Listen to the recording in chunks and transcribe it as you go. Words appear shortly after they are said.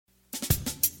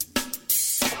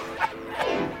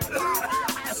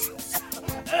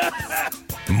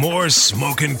More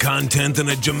smoking content than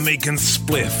a Jamaican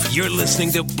spliff. You're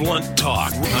listening to Blunt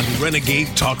Talk on Renegade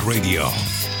Talk Radio.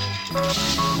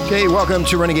 Okay, welcome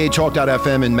to Renegade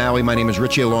Talk.fm in Maui. My name is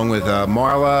Richie, along with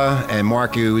Marla and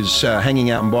Mark, who's hanging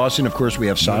out in Boston. Of course, we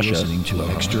have Sasha. You're listening to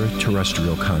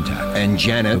Extraterrestrial Contact. And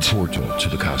Janet. The portal to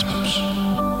the cosmos.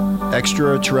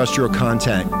 Extraterrestrial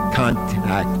contact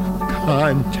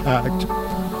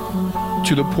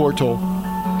to the portal.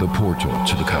 The portal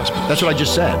to the cosmos. That's what I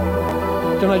just said.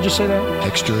 Didn't I just say that?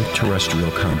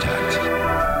 Extraterrestrial contact.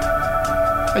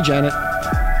 Hi, Janet.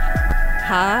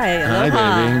 Hi. Hi,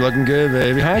 baby. Looking good,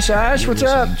 baby. Hi, Sash. What's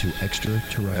up? To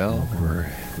Extraterrestrial. Well,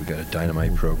 we got a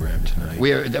dynamite program tonight. We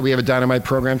have a dynamite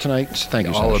program tonight. Thank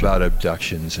you, All Sasha. about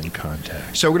abductions and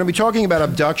contact. So we're going to be talking about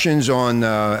abductions on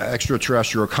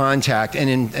extraterrestrial contact,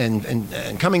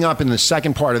 and coming up in the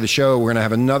second part of the show, we're going to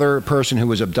have another person who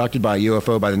was abducted by a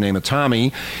UFO by the name of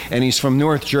Tommy, and he's from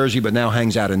North Jersey but now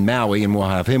hangs out in Maui, and we'll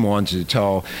have him on to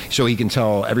tell, so he can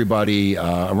tell everybody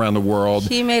around the world.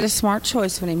 He made a smart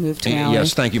choice when he moved to Maui.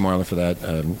 Yes, thank you, Marla, for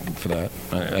that.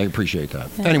 I appreciate that.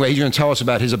 Yeah. Anyway, he's going to tell us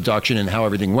about his abduction and how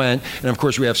everything went. And of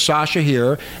course, we have Sasha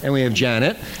here, and we have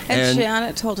Janet. And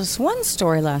Janet told us one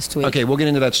story last week. Okay, we'll get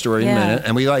into that story in a minute.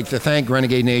 And we like to thank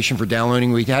Renegade Nation for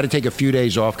downloading. We had to take a few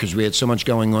days off because we had so much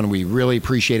going on. We really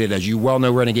appreciate it. As you well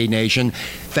know, Renegade Nation,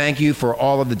 thank you for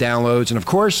all of the downloads. And of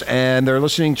course, and they're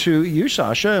listening to you,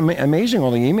 Sasha. Amazing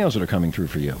all the emails that are coming through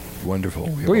for you. Wonderful.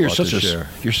 Boy, you're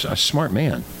a smart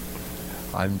man.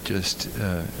 I'm just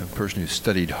a person who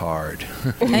studied hard.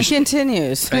 And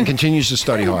continues. And continues to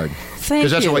study hard. Thank you.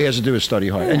 Because that's all he has to do is study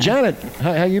hard. And Janet,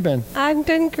 how you been? I'm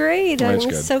doing great. That's I'm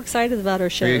good. so excited about our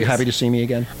show. Are you happy to see me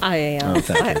again? I am. Oh,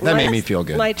 thank you. That made me feel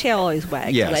good. My tail always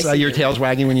wags. Yes, when I see your you. tail's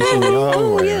wagging when you see me.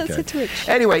 Oh, right, yes, okay. it's rich.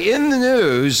 Anyway, in the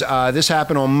news, this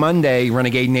happened on Monday,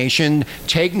 Renegade Nation.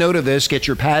 Take note of this. Get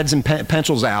your pads and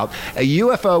pencils out. A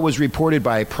UFO was reported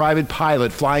by a private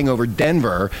pilot flying over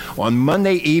Denver on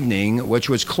Monday evening, which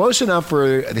was close enough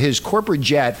for his corporate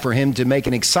jet for him to make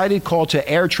an excited call to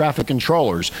air traffic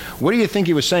controllers. What do you think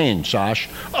he was saying, Sash?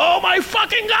 Oh, my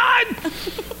fucking God!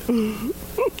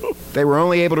 They were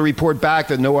only able to report back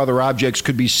that no other objects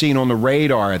could be seen on the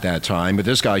radar at that time, but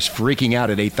this guy's freaking out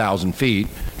at 8,000 feet,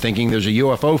 thinking there's a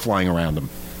UFO flying around him.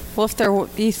 Well,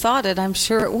 if he thought it, I'm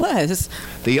sure it was.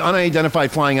 The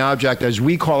unidentified flying object, as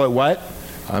we call it, what?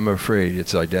 I'm afraid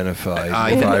it's identified.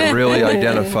 If I really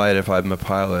identify it, if I'm a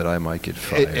pilot, I might get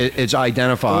fired. It's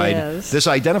identified. Yes. This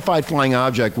identified flying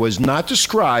object was not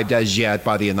described as yet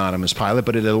by the anonymous pilot,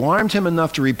 but it alarmed him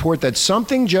enough to report that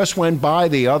something just went by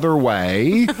the other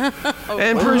way,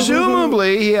 and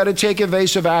presumably he had to take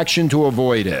evasive action to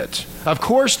avoid it. Of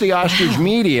course, the ostrich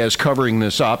media is covering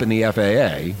this up in the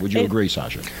FAA. Would you agree,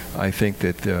 Sasha? I think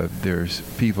that there's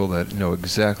people that know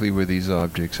exactly where these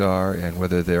objects are and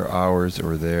whether they're ours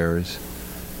or theirs,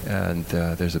 and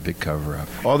there's a big cover-up.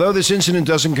 Although this incident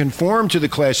doesn't conform to the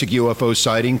classic UFO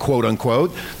sighting,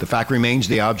 quote-unquote, the fact remains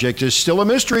the object is still a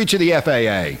mystery to the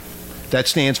FAA. That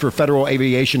stands for Federal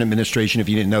Aviation Administration, if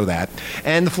you didn't know that,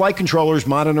 and the flight controllers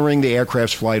monitoring the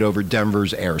aircraft's flight over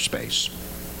Denver's airspace.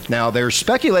 Now, they're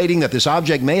speculating that this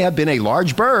object may have been a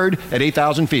large bird at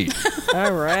 8,000 feet.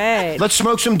 All right. Let's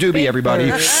smoke some doobie,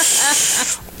 everybody.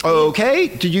 Okay,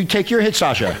 did you take your hit,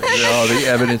 Sasha? No, the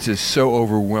evidence is so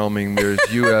overwhelming. There's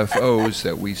UFOs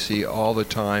that we see all the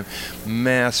time,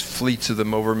 mass fleets of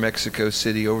them over Mexico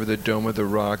City, over the Dome of the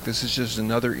Rock. This is just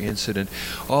another incident.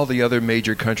 All the other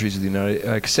major countries of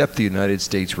except the United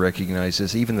States recognize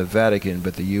this, even the Vatican,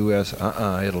 but the U.S.,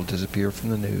 it'll disappear from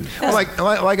the news. Well,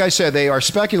 like I said, they are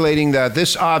speculating that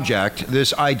this object,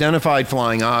 this identified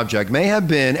flying object, may have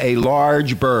been a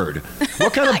large bird.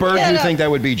 What kind of bird do you think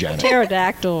that would be, Janet?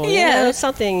 Pterodactyl. Yeah.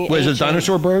 Something. Was it a ancient.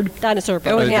 dinosaur bird? Dinosaur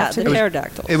bird. Yeah, the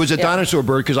pterodactyl. It was a dinosaur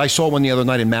bird because I saw one the other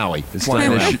night in Maui. It's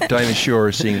flying around. Dinah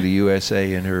Shore seeing the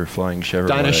USA in her flying Chevrolet.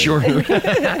 Dinah Shore.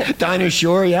 Dinah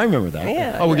Shore, yeah, I remember that.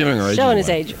 Yeah, oh, we're giving her age. showing his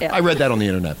away. age. Yeah. I read that on the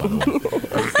internet, by the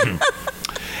way.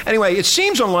 Anyway, it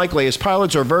seems unlikely as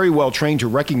pilots are very well trained to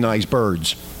recognize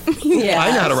birds. Yes.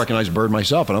 I know how to recognize a bird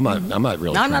myself, and I'm not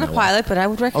really. No, I'm not a pilot, but I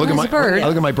would recognize a bird. I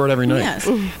look at my bird every night. Yes.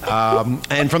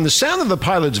 And from the sound of the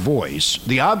pilot's voice,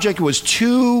 the object was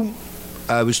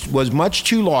was much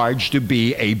too large to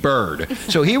be a bird.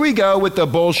 So here we go with the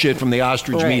bullshit from the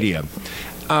ostrich media.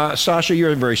 Sasha,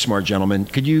 you're a very smart gentleman.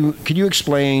 Could you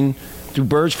explain? Do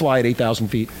birds fly at 8,000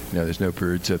 feet? No, there's no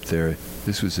birds up there.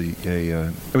 This was it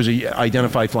was a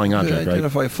identified flying object, right?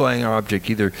 Identified flying object,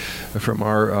 either from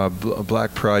our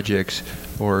black projects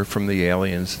or from the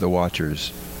aliens, the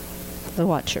Watchers. The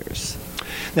Watchers.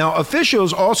 Now,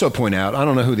 officials also point out, I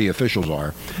don't know who the officials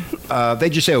are, they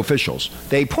just say officials.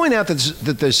 They point out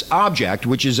that this object,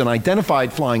 which is an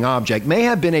identified flying object, may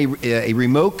have been a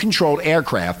remote-controlled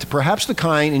aircraft, perhaps the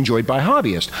kind enjoyed by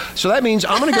hobbyists. So that means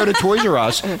I'm going to go to Toys R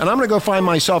Us, and I'm going to go find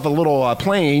myself a little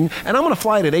plane, and I'm going to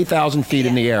fly it at 8,000 feet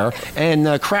in the air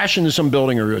and crash into some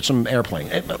building or some airplane.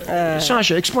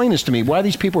 Sasha, explain this to me. Why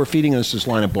these people are feeding us this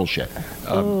line of bullshit?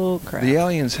 Crap. The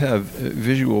aliens have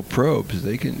visual probes.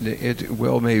 They can. It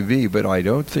well may be, but I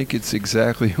don't think it's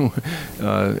exactly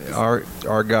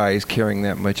our guys caring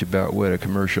that much about what a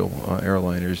commercial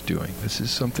airliner is doing. This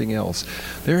is something else.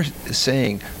 They're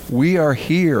saying, we are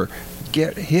here.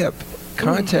 Get hip.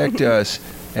 Contact us.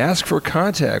 Ask for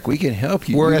contact. We can help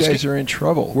you. You guys are in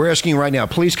trouble. We're asking right now.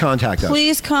 Please contact us.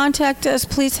 Please contact us.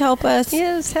 Please help us.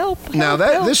 Yes, help. Now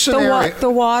this scenario, The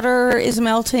water is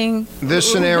melting.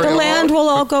 this scenario, The land will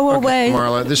all go away.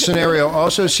 Marla, this scenario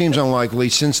also seems unlikely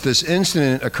since this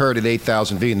incident occurred at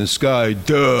 8,000 feet in the sky.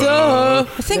 Duh.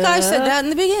 I think I said that in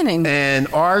the beginning. And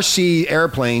RC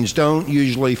airplanes don't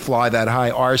usually fly that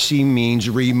high. RC means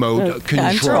remote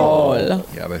control.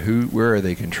 Yeah, but where are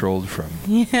they controlled from?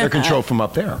 They're controlled from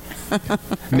up there.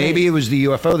 Maybe it was the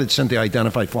UFO that sent the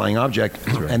identified flying object,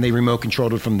 and they remote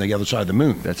controlled it from the other side of the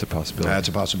moon. That's a possibility. That's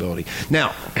a possibility.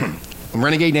 Now,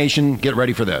 Renegade Nation, get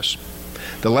ready for this.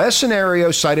 The last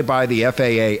scenario cited by the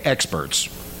FAA experts,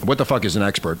 what the fuck is an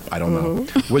expert? I don't know,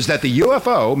 was that the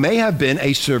UFO may have been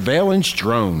a surveillance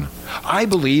drone. I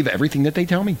believe everything that they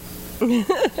tell me.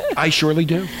 I surely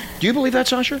do. Do you believe that,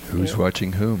 Sasha? Who's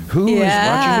watching whom? Who is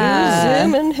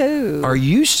watching Zoom and who? Are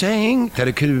you saying that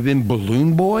it could have been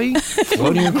Balloon Boy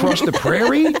floating across the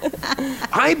prairie?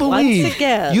 I believe Once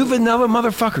again. you vanilla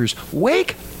motherfuckers.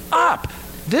 Wake up!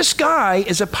 This guy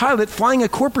is a pilot flying a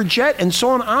corporate jet and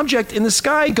saw an object in the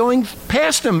sky going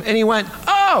past him, and he went,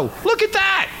 "Oh, look at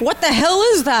that! What the hell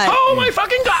is that? Oh my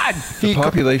fucking God!" The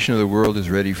population of the world is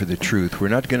ready for the truth. We're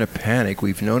not going to panic.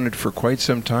 We've known it for quite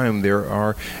some time. There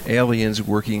are aliens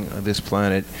working on this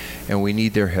planet, and we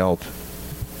need their help.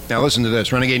 Now listen to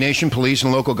this. Renegade Nation, police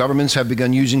and local governments have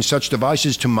begun using such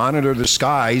devices to monitor the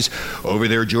skies over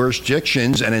their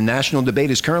jurisdictions, and a national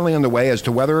debate is currently underway as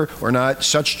to whether or not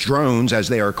such drones, as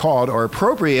they are called, are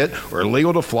appropriate or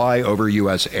legal to fly over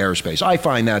U.S. airspace. I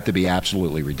find that to be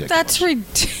absolutely ridiculous. That's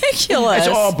ridiculous. It's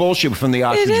all bullshit from the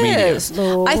ostrich It media. is.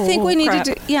 I think we need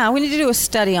to do. We need to do a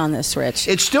study on this, Rich.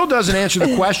 It still doesn't answer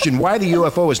the question why the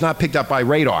UFO is not picked up by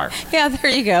radar. Yeah, there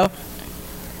you go.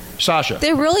 Sasha.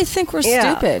 They really think we're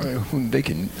stupid. They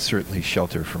can certainly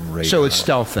shelter from radar. So it's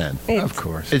stealth then. Of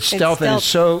course. It's stealth, and it's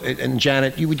so. And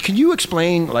Janet, can you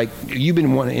explain? Like, you've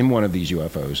been in one of these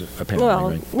UFOs, apparently,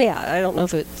 Well, right? yeah, I don't know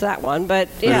if it's that one, but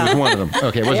It yeah. was one of them.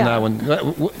 Okay, it wasn't Yeah. that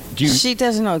one. Do you? She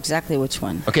doesn't know exactly which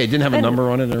one. Okay, it didn't have a number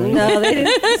on it or anything. No, they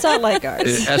didn't. It's not like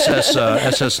ours.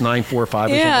 SS 945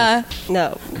 or Yeah,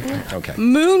 No. something. Okay,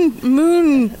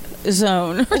 moon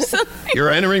zone or something.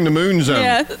 you're entering the moon zone.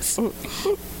 Yes.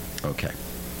 Okay.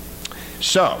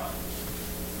 So,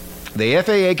 the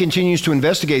FAA continues to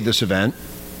investigate this event,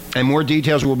 and more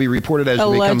details will be reported as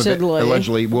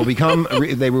Allegedly.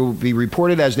 they will be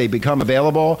reported as they become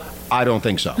available. I don't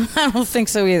think so. I don't think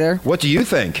so either. What do you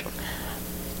think?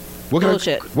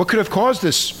 Bullshit. What could have caused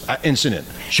this incident?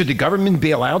 Should the government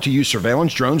be allowed to use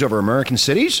surveillance drones over American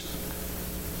cities?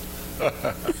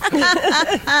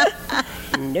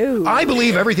 No. I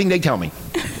believe everything they tell me.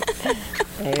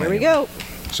 There we go.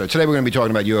 So today we're going to be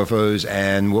talking about UFOs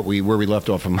and where we left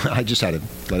off from. I just had to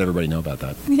let everybody know about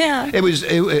that. Yeah.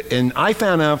 And I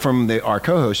found out from our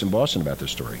co-host in Boston about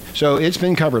this story. So it's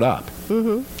been covered up.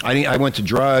 Mm-hmm. I went to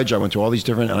Drudge. I went to all these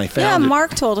different, and I found. Yeah,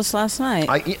 Mark told us last night.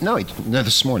 No,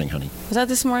 this morning, honey. Was that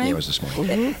this morning? Yeah, it was this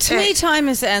morning. Mm-hmm. To me, time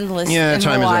is endless. Yeah, in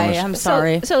time is Hawaii. endless. I'm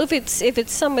sorry. So if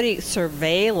it's somebody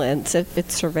surveillance, if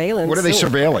it's surveillance, What are they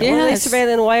surveilling? What are they Yes.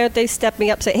 surveilling? Why aren't they stepping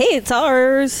up, say, "Hey, it's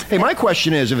ours"? Hey, my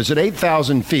question is, if it's at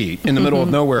 8,000 feet in the middle of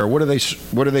nowhere, what are they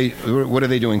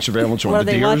doing surveillance on? What are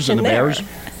The they deers and the watching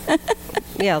bears?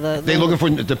 Yeah, They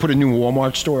looking to put a new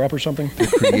Walmart store up or something? They're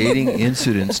creating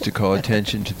incidents to call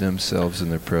attention to themselves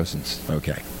and their presence.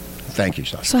 Okay. Thank you,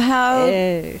 Sasha. So how?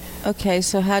 Hey. Okay,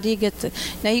 so how do you get the?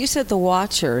 Now you said the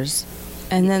Watchers,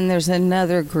 and then there's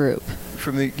another group.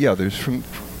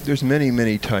 There's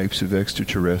many types of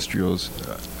extraterrestrials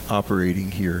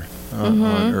operating here on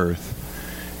Earth.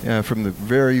 From the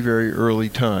very, very early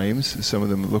times, some of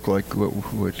them look like what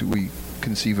we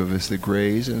conceive of as the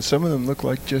Greys, and some of them look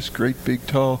like just great big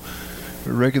tall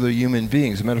regular human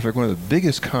beings. As a matter of fact, one of the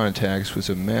biggest contacts was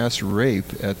a mass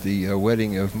rape at the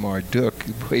wedding of Marduk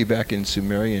way back in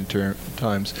Sumerian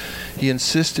times. He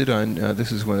insisted on,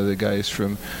 this is one of the guys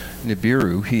from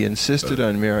Nibiru, he insisted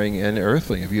on marrying an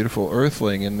earthling, a beautiful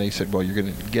earthling, and they said, well, you're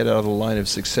going to get out of the line of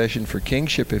succession for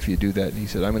kingship if you do that. And he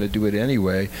said, I'm going to do it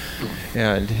anyway.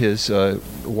 And his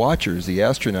watchers, the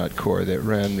astronaut corps that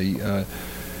ran the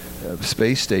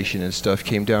space station and stuff,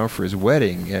 came down for his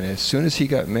wedding, and as soon as he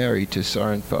got married to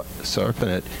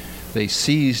Sarpanet, they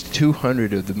seized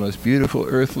 200 of the most beautiful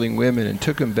earthling women and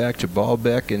took them back to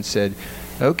Baalbek and said,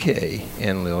 okay,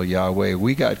 Enlil Yahweh,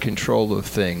 we got control of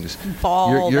things.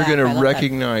 You're going to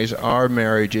recognize our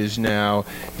marriages now,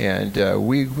 and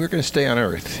we're going to stay on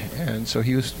Earth. And so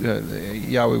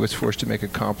Yahweh was forced to make a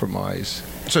compromise.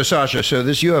 So, Sasha,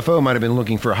 this UFO might have been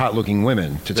looking for hot-looking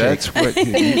women to take. That's what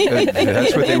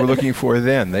they were looking for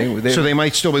then. So they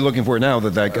might still be looking for it now. As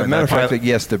a matter of fact,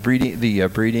 yes, the breeding.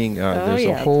 There's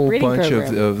a whole bunch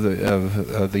of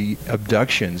the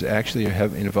abductions actually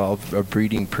have involved a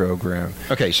breeding program.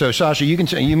 Okay, so Sasha,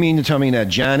 you mean to tell me that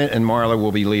Janet and Marla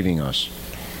will be leaving us?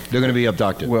 They're going to be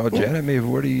abducted. Well, Janet may have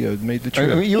already made the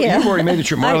trip. You've already made the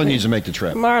trip. Marla needs to make the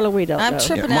trip. Marla, we don't know. I'm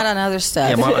tripping out on other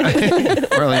stuff. Yeah,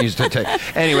 Marla needs to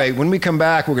take. Anyway, when we come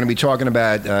back, we're going to be talking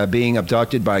about being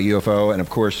abducted by a UFO, and of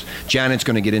course, Janet's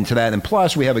going to get into that. And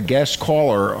plus, we have a guest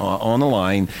caller on the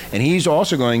line, and he's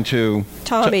also going to...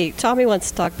 Tommy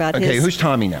wants to talk about his... Okay, who's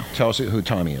Tommy now? Tell us who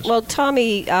Tommy is. Well,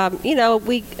 Tommy, I don't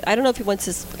know if he wants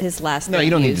his last name. No,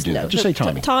 you don't need to do that. Just say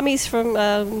Tommy. Tommy's from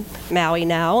Maui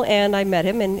now, and I met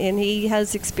him, and he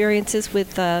has experiences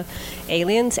with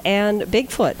aliens and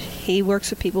Bigfoot. He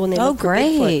works with people and they look for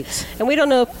Bigfoot. And we don't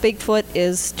know if Bigfoot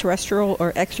is terrestrial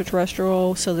or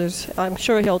extraterrestrial, so I'm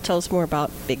sure he'll tell us more about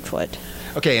Bigfoot.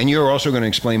 Okay, and you're also going to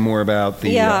explain more about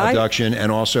the abduction,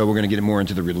 and also we're going to get more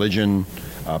into the religion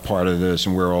part of this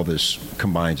and where all this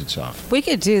combines itself. We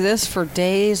could do this for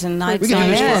days and nights. We could do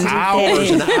this for hours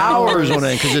and hours on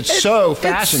end because it's so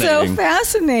fascinating. It's so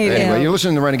fascinating. Anyway, you're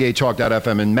listening to Renegade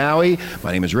Talk.fm in Maui.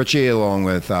 My name is Richie, along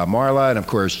with Marla, and of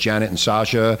course Janet and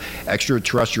Sasha.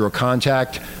 Extraterrestrial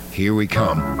Contact. Here we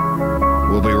come.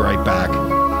 We'll be right back.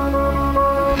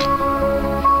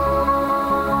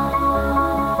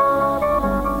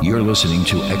 You're listening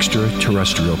to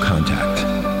Extraterrestrial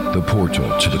Contact, the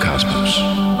portal to the cosmos.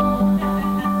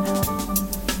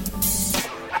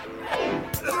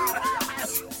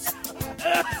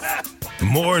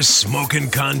 More smoking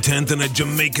content than a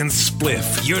Jamaican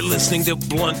spliff. You're listening to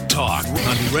Blunt Talk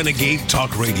on Renegade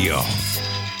Talk Radio.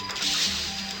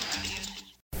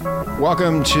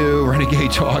 Welcome to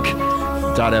Renegade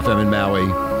Talk.fm in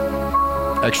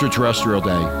Maui. Extraterrestrial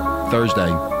Day,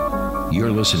 Thursday. You're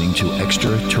listening to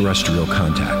Extraterrestrial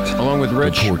Contact, along with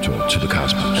Rich, the portal to the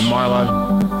cosmos, and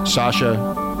Marla, Sasha,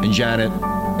 and Janet,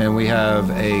 and we have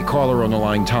a caller on the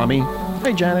line, Tommy.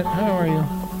 Hey, Janet, how are you?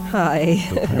 Hi.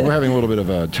 We're having a little bit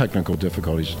of technical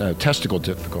difficulties, testicle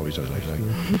difficulties, as I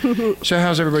say. So,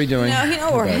 how's everybody doing? You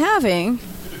know we're having.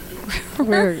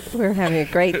 We're having a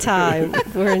great time.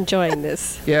 We're enjoying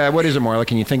this. Yeah, what is it, Marla?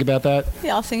 Can you think about that?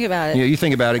 Yeah, I'll think about it. You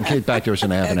think about it and get back to us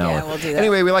in half an hour. Yeah, we'll do that.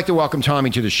 Anyway, we'd like to welcome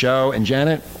Tommy to the show. And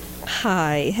Janet?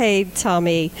 Hi. Hey,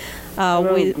 Tommy.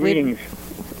 Hello, greetings.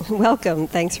 Welcome.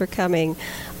 Thanks for coming.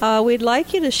 We'd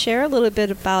like you to share a little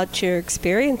bit about your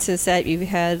experiences that you've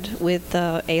had with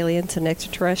aliens and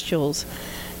extraterrestrials.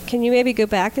 Can you maybe go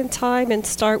back in time and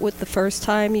start with the first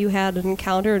time you had an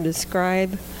encounter and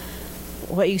describe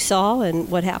what you saw and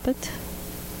what happened?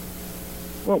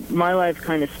 Well, my life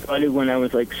kind of started when I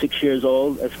was like 6 years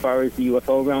old as far as the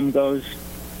UFO realm goes.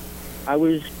 I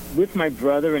was with my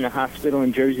brother in a hospital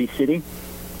in Jersey City,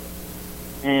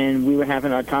 and we were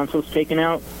having our tonsils taken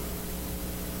out.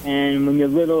 And when you're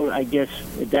little, I guess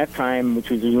at that time,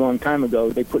 which was a long time ago,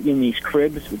 they put you in these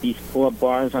cribs with these 4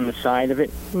 bars on the side of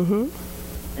it. Mm-hmm.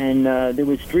 And there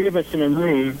was 3 of us in a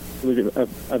room. There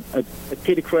was a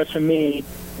kid across from me,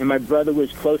 and my brother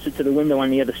was closer to the window on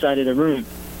the other side of the room.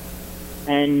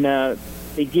 And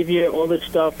they give you all this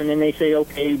stuff, and then they say,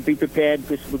 okay, be prepared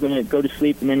because we're going to go to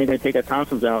sleep, and then they're going to take our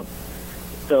tonsils out.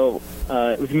 So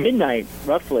it was midnight,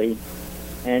 roughly,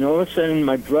 and all of a sudden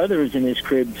my brother is in his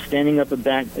crib, standing up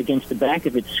against the back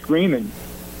of it, screaming.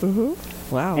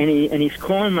 Mm-hmm. Wow. And he's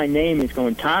calling my name. He's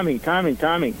going, Tommy, Tommy,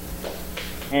 Tommy.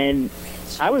 And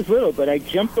I was little, but I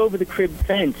jumped over the crib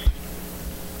fence,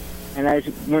 and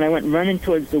when I went running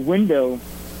towards the window,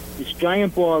 this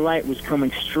giant ball of light was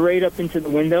coming straight up into the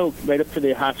window, right up to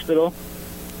the hospital.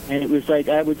 And it was like,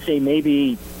 I would say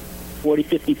maybe 40,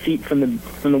 50 feet from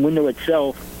the window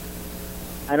itself.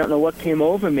 I don't know what came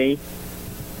over me,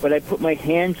 but I put my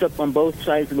hands up on both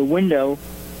sides of the window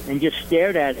and just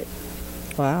stared at it.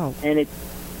 Wow. and it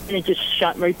just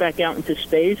shot right back out into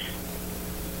space.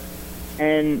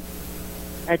 And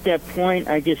at that point,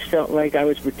 I just felt like I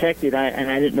was protected, and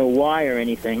I didn't know why or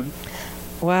anything.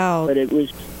 Wow. But it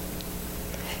was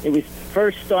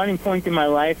first starting point in my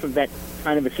life of that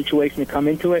kind of a situation to come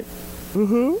into it.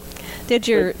 Mm-hmm. Did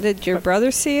your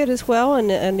brother see it as well,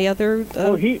 and the other?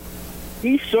 Well, he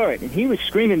saw it, and he was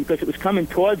screaming because it was coming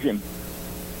towards him,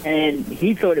 and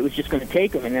he thought it was just going to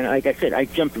take him. And then, like I said, I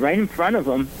jumped right in front of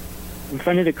him, in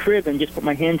front of the crib, and just put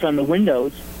my hands on the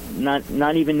windows,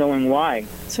 not even knowing why.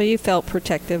 So you felt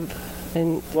protective,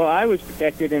 and well, I was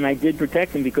protected, and I did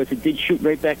protect him because it did shoot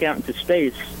right back out into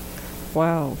space.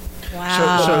 wow.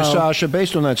 Wow. So, Sasha,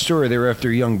 based on that story, they're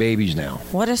after young babies now.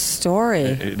 What a story.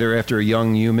 They're after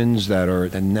young humans that are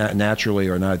naturally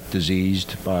are not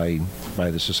diseased by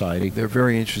the society. They're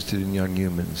very interested in young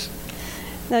humans.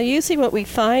 Now, usually what we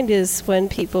find is when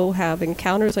people have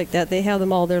encounters like that, they have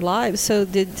them all their lives. So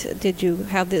did you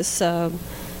have this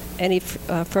any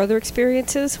further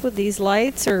experiences with these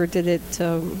lights, or did it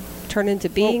turn into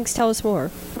beings? Tell us more.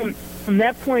 From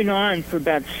that point on, for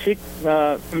about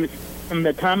from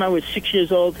the time I was 6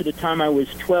 years old to the time I was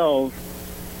 12,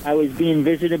 I was being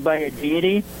visited by a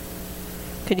deity.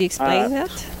 Could you explain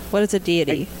that? What is a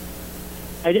deity?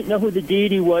 I didn't know who the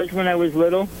deity was when I was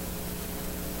little.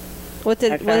 What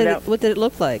did it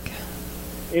look like?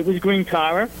 It was Green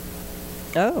Tara.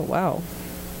 Oh, wow.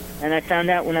 And I found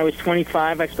out when I was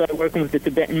 25, I started working with the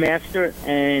Tibetan master,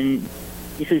 and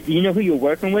he says, "Do you know who you're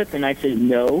working with?" And I said,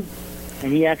 "No."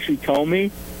 And he actually told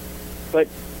me. But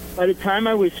by the time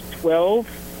I was 12,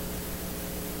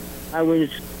 I was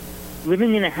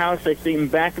living in a house, I think, in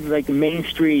back of like a main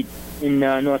street in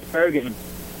North Bergen.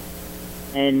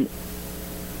 And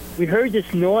we heard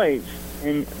this noise,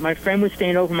 and my friend was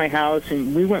staying over my house,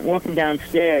 and we went walking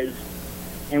downstairs,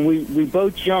 and we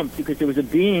both jumped because there was a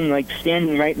being like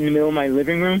standing right in the middle of my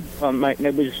living room.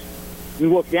 We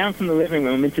walked down from the living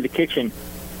room into the kitchen,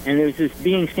 and there was this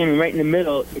being standing right in the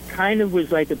middle. It kind of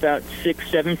was like about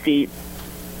 6-7 feet.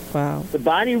 Wow. The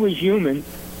body was human,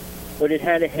 but it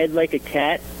had a head like a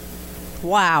cat.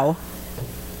 Wow.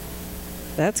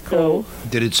 That's cool. So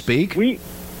Did it speak?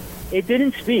 it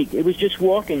didn't speak. It was just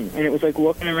walking, and it was like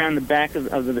walking around the back of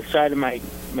the side of my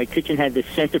kitchen. Had this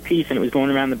centerpiece, and it was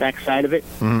going around the back side of it.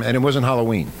 And it wasn't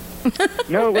Halloween.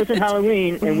 No, it wasn't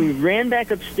Halloween. And we ran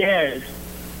back upstairs,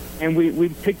 and we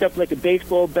picked up like a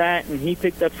baseball bat, and he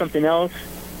picked up something else.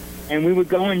 And we were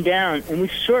going down, and we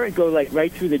saw it go like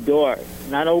right through the door,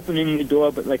 not opening the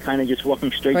door, but like kind of just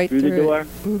walking straight Right through the door.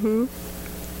 Mm-hmm.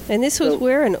 And this was So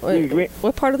where?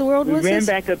 What part of the world We was ran this?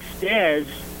 back upstairs,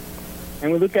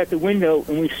 and we looked out the window,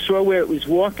 and we saw where it was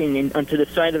walking onto the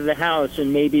side of the house,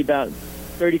 and maybe about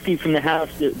 30 feet from the house,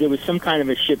 there was some kind of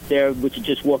a ship there, which it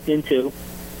just walked into,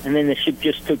 and then the ship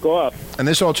just took off. And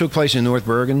this all took place in North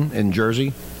Bergen, in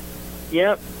Jersey?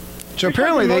 Yep. So Here's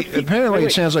apparently, something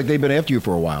it sounds like they've been after you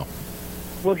for a while.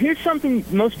 Well, here's something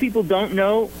most people don't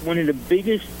know. One of the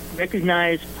biggest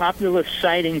recognized popular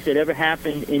sightings that ever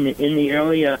happened in the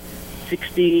early late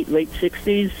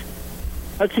 60s,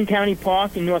 Hudson County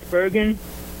Park in North Bergen.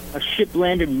 A ship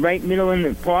landed right middle in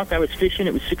the park. I was fishing.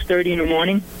 It was 6:30 in the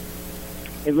morning.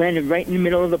 It landed right in the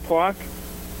middle of the park,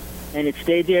 and it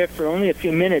stayed there for only a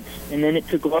few minutes, and then it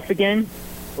took off again.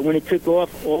 But when it took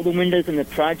off, all the windows in the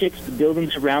projects, the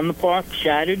buildings around the park,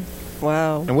 shattered.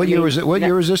 Wow. And what year was it? What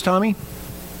year was this, Tommy?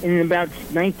 In about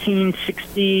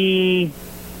 1960,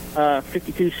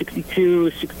 52,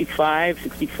 62, 65,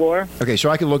 64. Okay,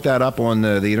 so I could look that up on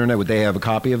the internet. Would they have a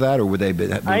copy of that, or would they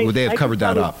have covered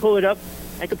that up?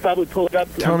 I could probably pull it up.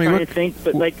 Tell me I'm trying what- to think,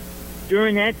 but like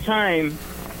during that time,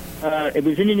 it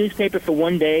was in the newspaper for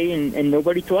one day, and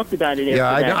nobody talked about it. Yeah,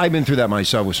 after that. I've been through that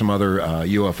myself with some other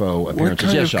UFO What appearances.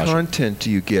 kind Yes, of Sasha. content do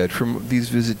you get from these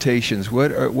visitations?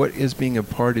 What is being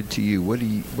imparted to you? What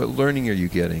learning are you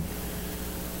getting?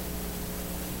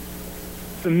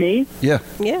 For me, Yeah.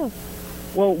 Yeah.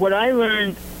 well, what I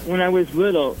learned when I was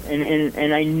little,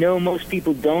 and I know most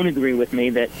people don't agree with me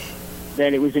that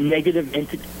it was a negative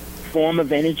form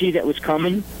of energy that was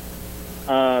coming.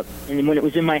 And when it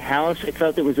was in my house, I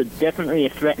felt it was definitely a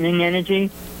threatening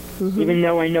energy. Mm-hmm. Even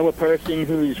though I know a person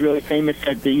who's really famous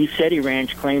at the Usetti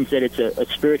Ranch claims that it's a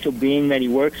spiritual being that he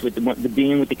works with, the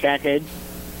being with the cat head.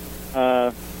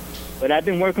 But I've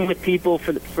been working with people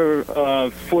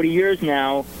for 40 years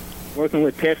now, working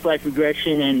with past life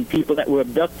regression and people that were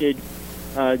abducted,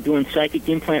 doing psychic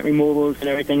implant removals and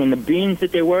everything. And the beings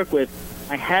that they work with,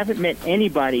 I haven't met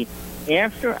anybody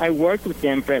after I worked with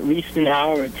them for at least an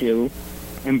hour or two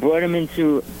and brought them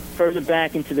further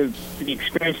back into the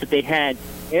experience that they had,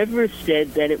 ever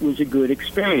said that it was a good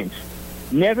experience.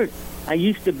 Never. I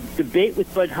used to debate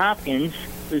with Bud Hopkins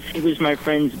because he was my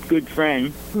friend's good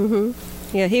friend.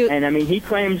 Mm-hmm. Yeah, and I mean, he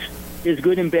claims there's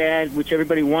good and bad, which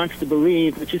everybody wants to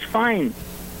believe, which is fine.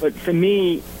 But for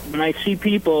me, when I see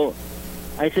people,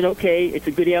 I said, okay, it's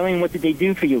a good alien. What did they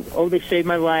do for you? Oh, they saved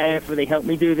my life, or they helped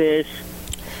me do this.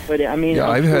 But I mean, yeah,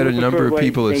 I've had a number of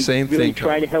people the same really thing.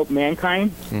 Try to help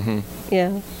mankind. Mm-hmm.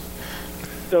 Yeah.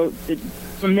 So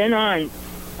from then on,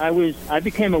 I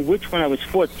became a witch when I was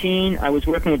 14. I was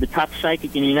working with the top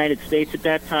psychic in the United States at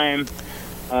that time.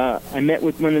 I met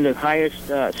with one of the highest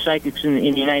psychics in the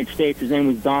United States. His name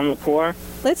was Don Lepore.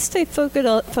 Let's stay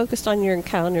focused on your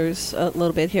encounters a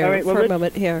little bit here Right, for a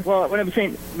moment here. Well, what I'm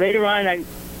saying, later on, I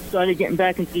started getting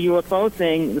back into the UFO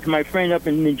thing with my friend up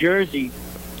in New Jersey.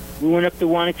 We went up to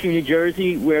Wanacue, New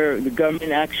Jersey, where the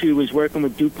government actually was working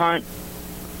with DuPont,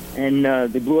 and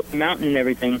they blew up the mountain and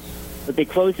everything. But they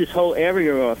closed this whole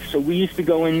area off. So we used to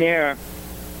go in there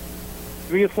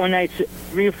 3 or 4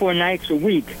 nights a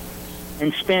week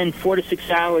and spend 4 to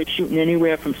 6 hours shooting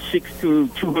anywhere from 6 to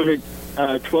 200,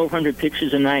 1,200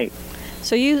 pictures a night.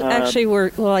 So you actually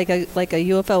were like a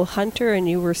UFO hunter, and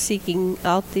you were seeking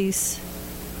out these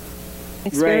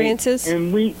experiences? Right.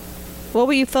 And what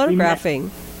were you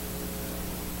photographing?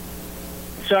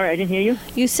 Sorry, I didn't hear you.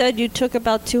 You said you took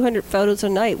about 200 photos a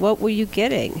night. What were you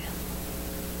getting?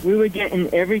 We were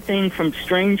getting everything from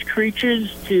strange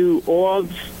creatures to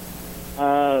orbs.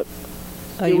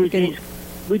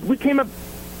 We came up.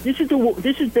 This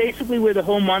is basically where the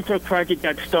whole Montauk project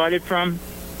got started from.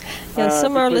 Yeah,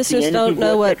 some of our listeners don't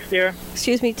know what. There.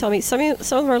 Excuse me, Tommy. Some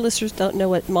of our listeners don't know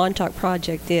what Montauk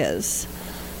Project is.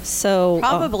 So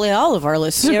probably all of our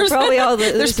listeners. Yeah, probably all.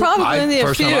 There's probably only a few.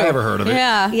 First time I ever heard of it.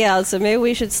 Yeah. Yeah. So maybe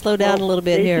we should slow down a little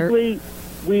bit here. Basically,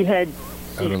 we had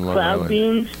these cloud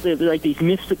beams. Like these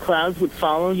misty clouds would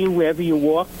follow you wherever you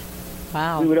walked.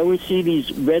 Wow. We would always see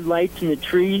these red lights in the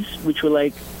trees, which were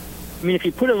like, I mean, if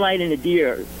you put a light in a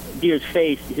deer's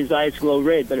face, his eyes glow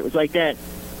red. But it was like that.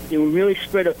 They were really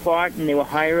spread apart, and they were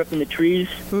higher up in the trees.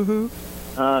 Mm-hmm.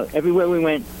 Everywhere we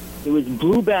went, there was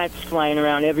blue bats flying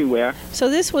around everywhere. So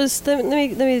this was. Let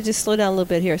me just slow down a little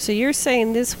bit here. So you're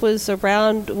saying this was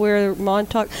around where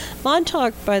Montauk,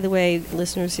 by the way,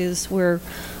 listeners, is where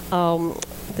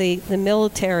the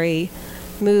military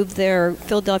moved their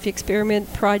Philadelphia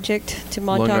experiment project to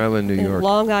Montauk, Long Island, New York.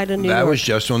 Long Island, New York. That was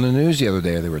just on the news the other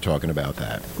day. They were talking about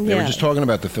that. They were just talking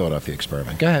about the Philadelphia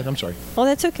experiment. Go ahead. I'm sorry. Oh,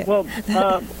 that's okay. Well,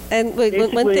 and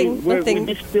wait, one thing. Where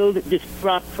this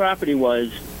property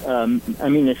was,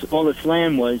 all this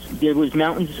land was, there was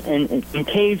mountains and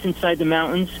caves inside the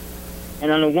mountains,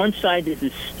 and on the one side there's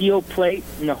a steel plate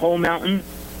in the whole mountain.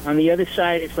 On the other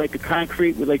side, it's like a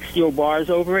concrete with like steel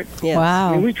bars over it. Yes. Wow.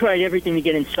 I mean, we tried everything to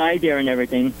get inside there and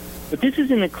everything, but this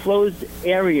is in a closed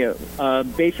area.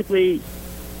 Basically,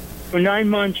 for 9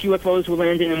 months, UFOs were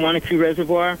landing in Wanacue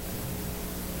Reservoir,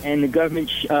 and the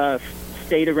government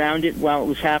stayed around it while it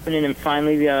was happening, and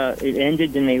finally it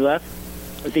ended and they left.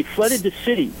 But they flooded the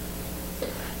city.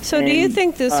 So do you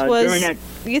think this was?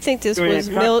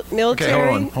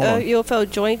 Military hold on. UFO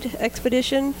joint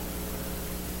expedition?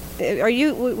 Are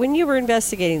you, when you were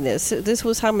investigating this? This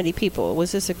was how many people?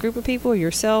 Was this a group of people, or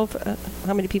yourself?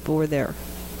 How many people were there?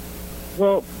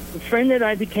 Well, the friend that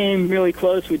I became really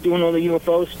close with doing all the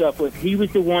UFO stuff with, he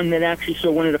was the one that actually saw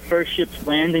one of the first ships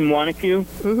land in Wanacue,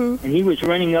 and he was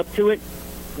running up to it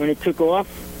when it took off.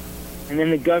 And then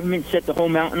the government set the whole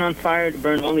mountain on fire to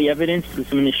burn all the evidence,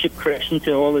 because when the ship crashed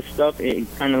into all this stuff, it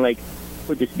kind of like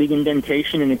put this big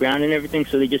indentation in the ground and everything,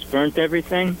 so they just burnt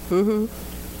everything.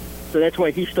 So that's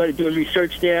why he started doing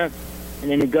research there,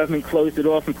 and then the government closed it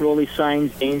off and put all these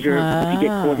signs, danger, if you get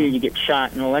caught here, you get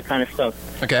shot, and all that kind of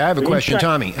stuff. Okay, I have a question,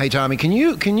 Tommy. Hey, Tommy, can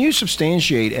you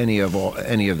substantiate any of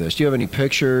this? Do you have any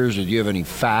pictures, or do you have any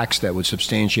facts that would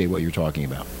substantiate what you're talking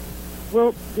about?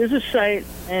 Well, there's a site,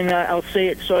 and I'll say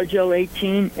it, Sargel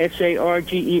 18,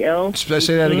 Sargel.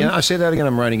 Say that again. I'll say that again.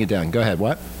 I'm writing it down. Go ahead.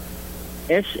 What?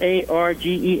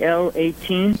 Sargel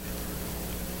 18.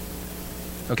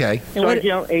 Okay.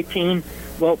 Sargel 18.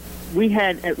 Well, we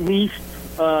had at least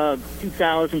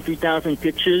 2,000, 3,000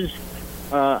 pictures,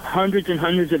 hundreds and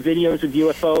hundreds of videos of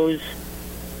UFOs.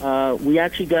 We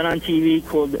actually got on TV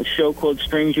a show called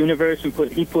Strange Universe, and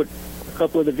he put a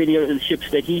couple of the videos of the ships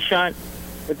that he shot.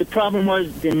 But the problem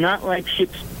was they're not like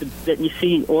ships that you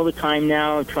see all the time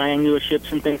now, triangular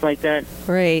ships and things like that.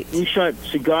 Right. We shot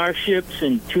cigar ships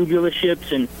and tubular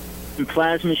ships and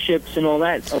plasma ships and all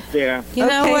that up there. You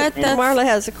know what? Marla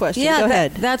has a question. Yeah, go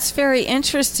ahead. That's very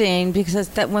interesting, because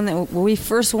when we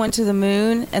first went to the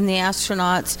moon and the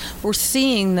astronauts were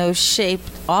seeing those shaped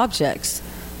objects,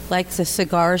 like the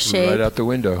cigar shape. Right out the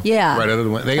window. Yeah. Right out of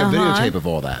the window. They got videotape of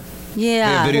all that.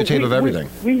 Yeah. They have videotape of everything.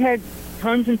 We had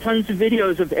tons and tons of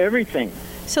videos of everything.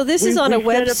 So this is on a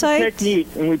We set up a website? technique,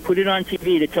 and we put it on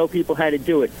TV to tell people how to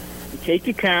do it. You take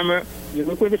your camera, you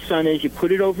look where the sun is, you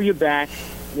put it over your back,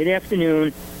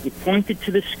 mid-afternoon, you point it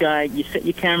to the sky, you set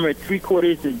your camera at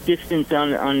 3/4 the distance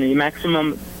on the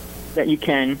maximum that you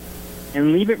can,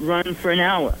 and leave it run for an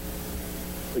hour.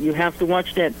 But you have to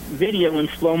watch that video in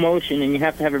slow motion, and you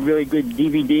have to have a really good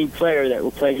DVD player that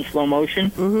will play in slow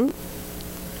motion,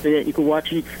 so that you can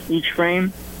watch each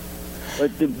frame.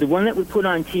 But the one that we put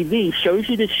on TV shows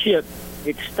you the ship,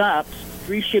 it stops,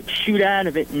 3 ships shoot out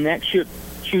of it, and that ship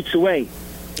shoots away.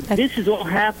 But this is all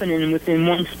happening within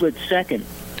 1 split second.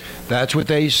 That's what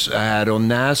they had on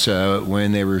NASA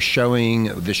when they were showing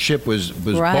the ship was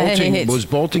Right.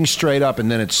 bolting straight up,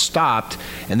 and then it stopped,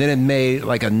 and then it made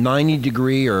like a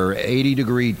 90-degree or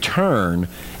 80-degree turn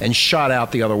and shot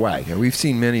out the other way. Yeah, we've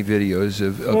seen many videos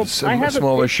of Well, I some have a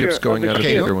smaller picture ships going of out of a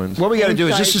bigger ship. ones. What we got to do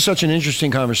is, this Inside- is such an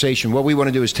interesting conversation. What we want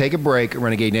to do is take a break,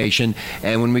 Renegade Nation,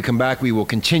 and when we come back, we will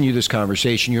continue this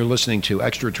conversation. You're listening to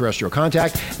Extraterrestrial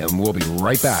Contact, and we'll be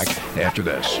right back after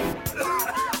this.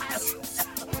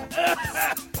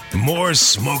 More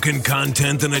smoking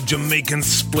content than a Jamaican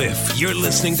spliff. You're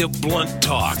listening to Blunt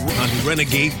Talk on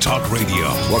Renegade Talk Radio.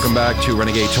 Welcome back to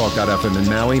Renegade Talk.fm in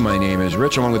Maui. My name is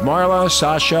Rich, along with Marla,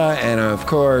 Sasha, and of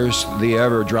course, the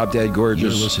ever drop-dead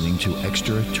gorgeous... You're listening to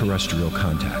Extraterrestrial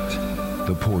Contact,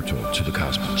 the portal to the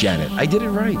cosmos. Janet. I did it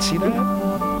right. See that?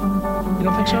 You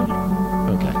don't think so?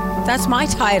 Okay. That's my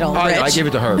title, Rich. I gave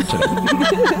it to her today.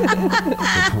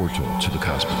 The portal to the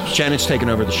cosmos. Janet's taking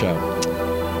over the show.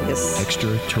 Yes.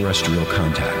 Extraterrestrial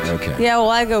Contact. Okay. Yeah, well,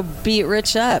 I go beat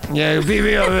Rich up. Yeah, beat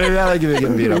me up. I like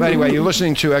getting beat up. Anyway, you're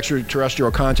listening to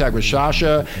Extraterrestrial Contact with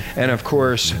Sasha, and of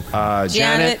course,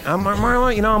 Janet. I'm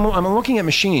Marla. You know, I'm looking at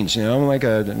machines. You know, I'm like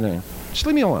a. No. Just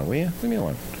leave me alone, will you? Leave me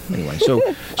alone. Anyway, so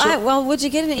Well, would you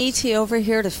get an ET over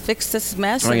here to fix this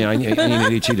mess? oh, yeah, I need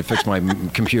an ET to fix my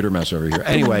computer mess over here.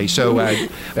 Anyway, so Back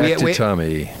to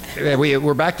Tommy.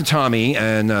 we're back to Tommy,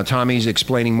 and Tommy's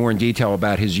explaining more in detail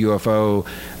about his UFO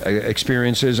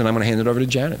experiences, and I'm going to hand it over to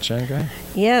Janet. Janet, go ahead.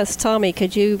 Yes, Tommy,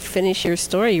 could you finish your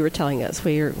story you were telling us?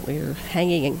 We were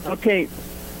hanging. Okay,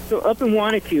 so up in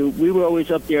Wanacue, we were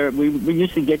always up there. We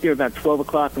used to get there about 12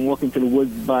 o'clock and walk into the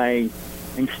woods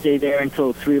and stay there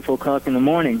until 3 or 4 o'clock in the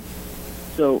morning.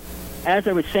 So, as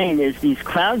I was saying, there's these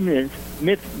cloud myth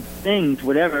things,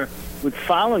 whatever, would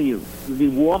follow you. You'd be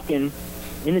walking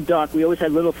in the dark. We always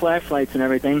had little flashlights and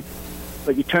everything,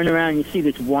 but you turn around and you see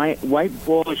this white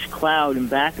ballish cloud in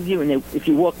back of you, and if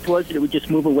you walk towards it, it would just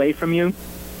move away from you.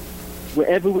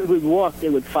 Wherever we would walk, they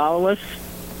would follow us.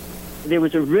 There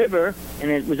was a river,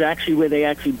 and it was actually where they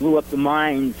actually blew up the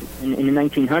mines in the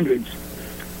 1900s.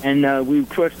 And we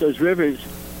crossed those rivers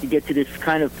to get to this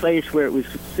kind of place where it was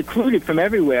secluded from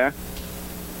everywhere.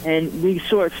 And we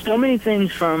saw so many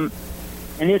things from,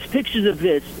 and there's pictures of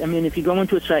this. I mean, if you go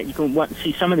into a site, you can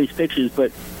see some of these pictures,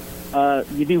 but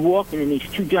you'd be walking and these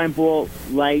 2 giant ball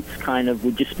lights kind of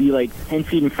would just be like 10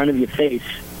 feet in front of your face.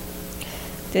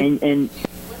 And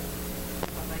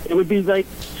it would be like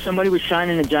somebody was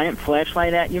shining a giant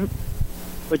flashlight at you,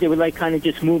 but they would like kind of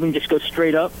just move and just go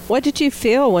straight up. What did you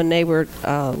feel when they were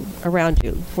around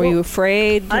you? Were you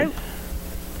afraid?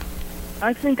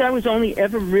 I think I was only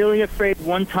ever really afraid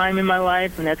one time in my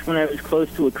life, and that's when I was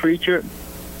close to a creature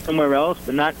somewhere else,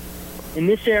 but not in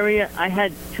this area. I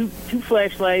had two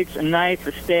flashlights, a knife,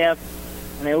 a staff,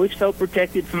 and I always felt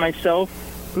protected for myself.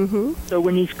 Mm-hmm. So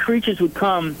when these creatures would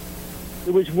come,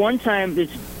 there was one time we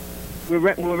were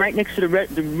right next to the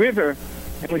river,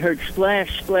 and we heard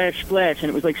splash, splash, splash, and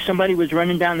it was like somebody was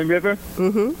running down the river.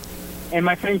 Mm-hmm. And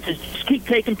my friend says, just keep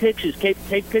taking pictures, take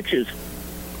pictures.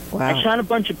 Wow. I shot a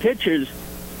bunch of pictures.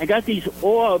 I got these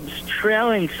orbs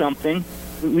trailing something,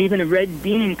 leaving a red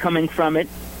beam coming from it,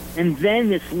 and then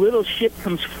this little ship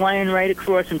comes flying right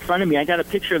across in front of me. I got a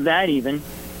picture of that even.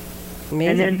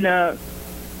 Amazing. And then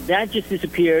that just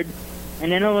disappeared.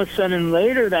 And then all of a sudden,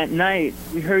 later that night,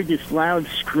 we heard this loud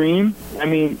scream. I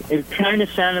mean, it kind of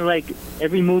sounded like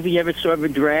every movie you ever saw of a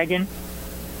dragon,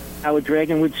 how a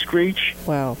dragon would screech.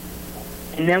 Wow.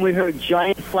 And then we heard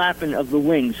giant flapping of the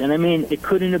wings. And I mean, it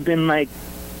could have been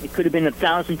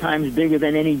 1,000 times bigger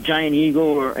than any giant eagle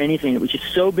or anything. It was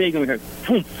just so big, and we heard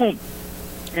boom, boom.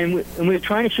 And we were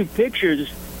trying to shoot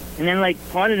pictures, and then like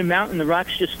part of the mountain, the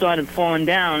rocks just started falling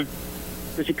down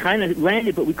because it kind of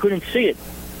landed, but we couldn't see it.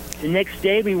 The next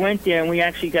day we went there, and we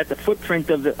actually got the footprint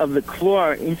of the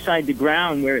claw inside the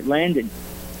ground where it landed.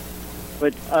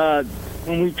 But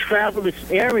when we traveled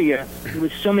this area, there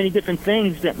was so many different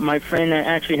things that my friend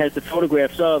actually has the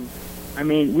photographs of. I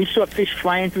mean, we saw fish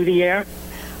flying through the air.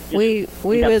 We got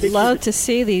would pictures love of- to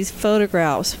see these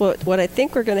photographs. What I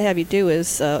think we're going to have you do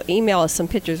is email us some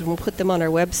pictures, and we'll put them on our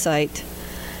website.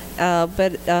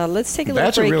 But let's take a little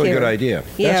That's a break really here. good idea.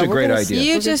 Yeah, That's a we're great gonna- idea.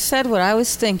 You just said what I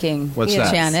was thinking. What's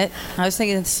that? Janet? I was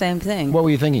thinking the same thing. What were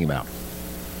you thinking about?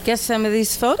 Get some of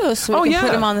these photos so we can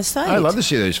put them on the site. I love to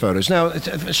see those photos. Now,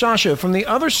 Sasha, from the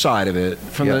other side of it,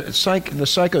 from the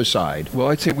psycho side. Well,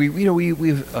 I'd say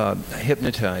we've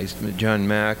hypnotized John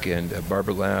Mack and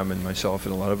Barbara Lamb and myself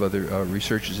and a lot of other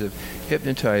researchers have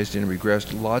hypnotized and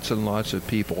regressed lots and lots of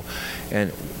people,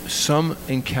 and some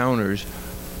encounters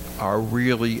are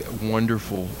really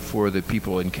wonderful for the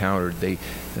people encountered. The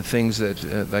things that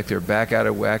like their back out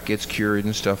of whack gets cured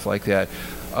and stuff like that.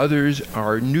 Others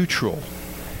are neutral.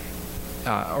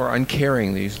 Or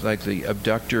uncaring. These, like the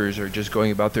abductors, are just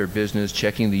going about their business,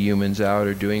 checking the humans out,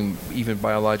 or doing even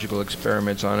biological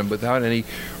experiments on them without any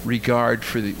regard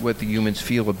for what the humans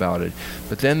feel about it.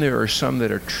 But then there are some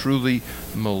that are truly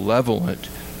malevolent,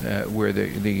 where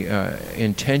the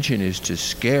intention is to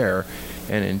scare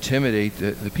and intimidate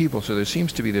the people. So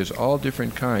there's all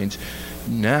different kinds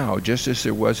now, just as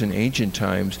there was in ancient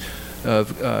times,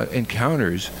 of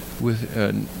encounters with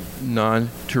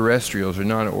non-terrestrials or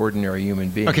non-ordinary human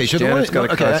beings. Okay, so Janet's got a I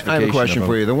have a classification question of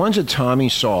for them. you. The ones that Tommy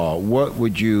saw, what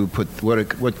would you put?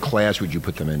 What class would you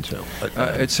put them into?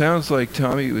 It sounds like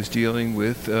Tommy was dealing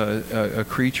with a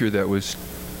creature that was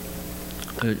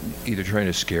either trying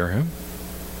to scare him,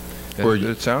 or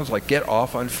it sounds like get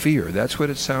off on fear. That's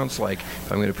what it sounds like.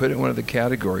 If I'm going to put it in one of the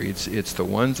categories, it's the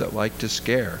ones that like to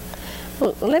scare.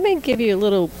 Well, let me give you a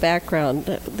little background.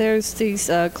 There's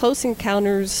these close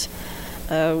encounters.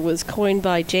 Was coined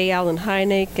by J. Allen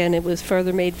Hynek, and it was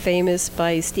further made famous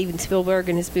by Steven Spielberg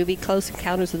in his movie Close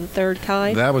Encounters of the Third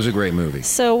Kind. That was a great movie.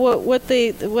 So what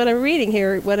I'm reading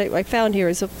here, what I found here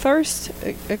is a close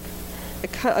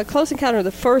encounter of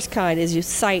the first kind is you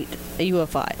sight a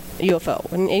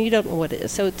UFO, and you don't know what it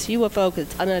is. So it's UFO because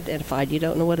it's unidentified. You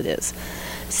don't know what it is.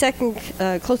 Second,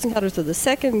 close encounters of the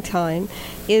second kind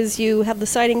is you have the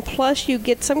sighting plus you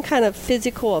get some kind of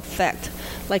physical effect.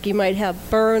 Like you might have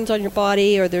burns on your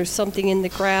body, or there's something in the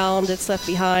ground that's left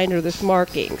behind, or there's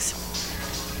markings.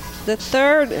 The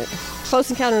third, close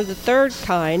encounter of the third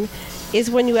kind is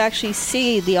when you actually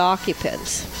see the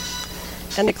occupants.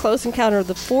 And the close encounter of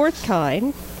the fourth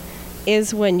kind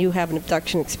is when you have an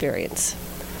abduction experience.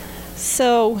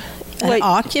 So, an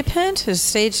occupant is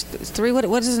stage 3.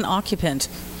 What is an occupant?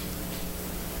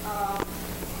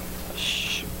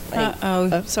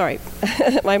 Sorry,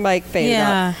 my mic faded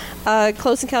out.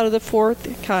 Close encounter of the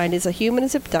fourth kind is a human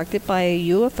is abducted by a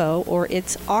UFO or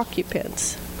its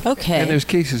occupants. Okay. And there's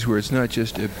cases where it's not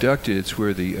just abducted; it's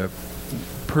where the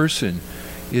person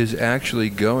is actually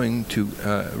going to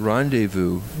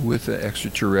rendezvous with the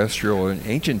extraterrestrial. In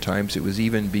ancient times, it was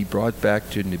even be brought back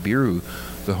to Nibiru,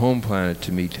 the home planet,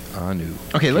 to meet Anu.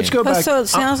 Okay, let's go back. So it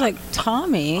sounds like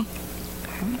Tommy.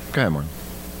 Go ahead, Mark.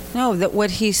 No, that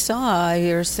what he saw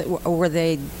here, were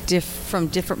they from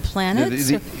different planets?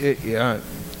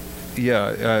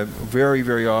 Very,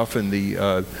 very often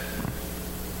the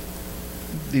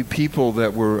people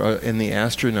that were in the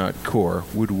astronaut corps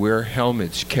would wear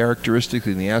helmets.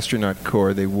 Characteristically, in the astronaut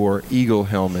corps, they wore eagle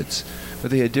helmets.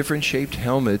 But they had different shaped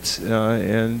helmets,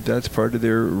 and that's part of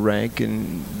their rank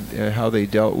and how they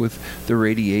dealt with the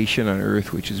radiation on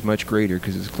Earth, which is much greater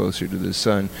because it's closer to the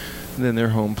sun than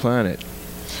their home planet.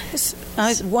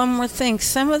 One more thing.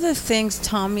 Some of the things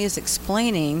Tommy is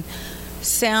explaining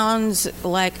sounds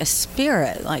like a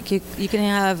spirit. Like you can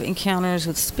have encounters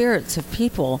with spirits of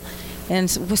people. And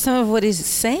some of what he's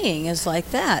saying is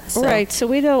like that. So. Right. So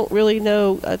we don't really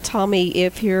know, Tommy,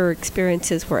 if your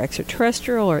experiences were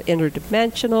extraterrestrial or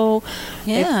interdimensional,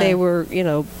 if they were,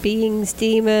 beings,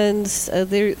 demons.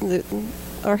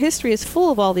 Our history is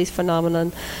full of all these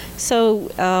phenomenon. So,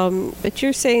 but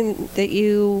you're saying that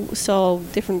you saw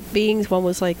different beings. One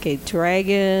was like a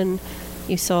dragon.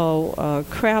 You saw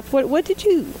craft. What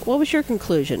was your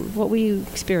conclusion? What were you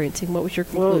experiencing? What was your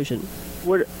conclusion?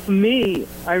 For me,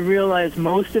 I realized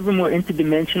most of them were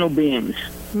interdimensional beings.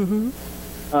 Mm-hmm.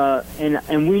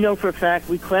 And we know for a fact,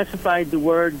 we classified the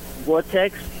word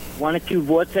vortex, 1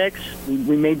 vortex.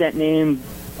 We made that name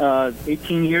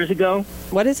 18 years ago.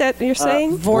 What is that you're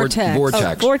saying? Vortex.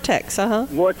 Vortex. Vortex,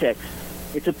 Vortex.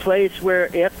 It's a place where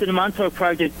after the Montauk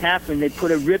Project happened, they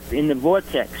put a rip in the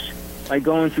vortex by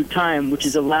going through time, which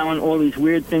is allowing all these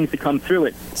weird things to come through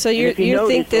it. So you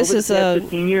think this is over the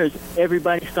past 15 years,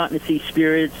 everybody's starting to see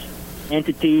spirits,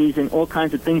 entities, and all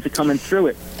kinds of things are coming through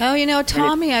it. Oh,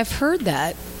 Tommy, I've heard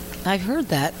that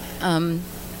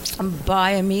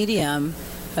by a medium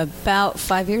about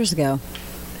 5 years ago.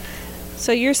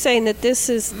 So you're saying that this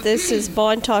is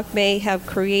Montauk may have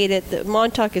created.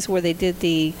 Montauk is where they did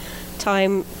the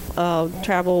time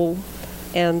travel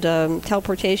and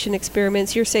teleportation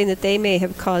experiments. You're saying that they may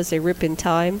have caused a rip in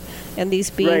time, and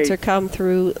these beings Right. are come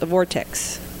through a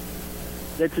vortex.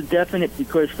 That's a definite,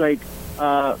 because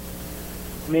I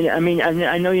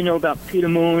know you know about Peter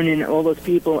Moon and all those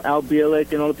people, Al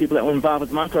Bielek and all the people that were involved with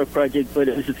the Montauk Project, but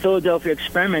it was the Philadelphia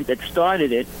experiment that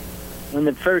started it when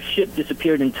the first ship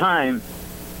disappeared in time,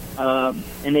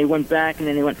 and they went back and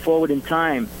then they went forward in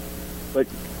time. But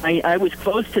I was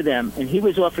close to them, and he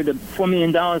was offered $4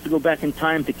 million to go back in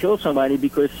time to kill somebody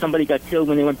because somebody got killed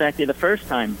when they went back there the first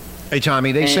time. Hey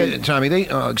Tommy, they say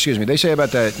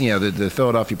about that, the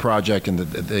Philadelphia Project, and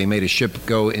that they made a ship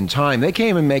go in time. They can't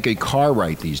even make a car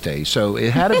right these days, so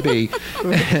it had to be.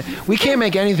 We can't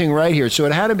make anything right here, so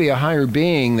it had to be a higher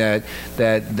being that.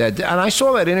 And I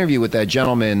saw that interview with that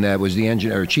gentleman that was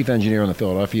the chief engineer on the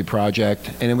Philadelphia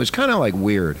Project, and it was kind of like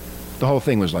weird. The whole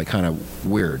thing was like kind of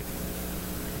weird.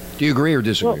 Do you agree or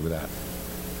disagree with that?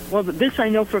 Well, this I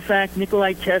know for a fact.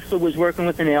 Nikolai Tesla was working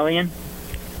with an alien.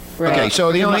 Okay,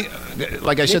 so the only,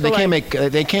 like I said,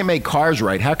 they can't make cars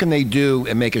right. How can they do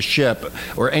and make a ship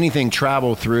or anything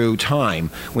travel through time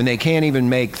when they can't even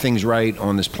make things right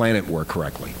on this planet work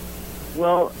correctly?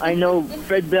 Well, I know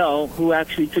Fred Bell, who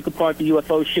actually took apart the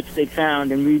UFO ships they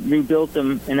found and rebuilt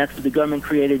them, and that's what the government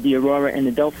created the Aurora and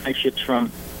the Delphi ships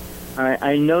from.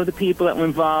 I know the people that were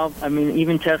involved. I mean,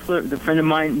 even Tesla, the friend of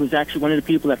mine, was actually one of the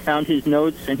people that found his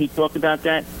notes, and he talked about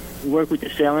that. He worked with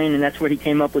this alien, and that's where he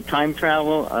came up with time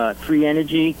travel, free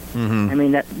energy. Mm-hmm. I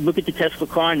mean, look at the Tesla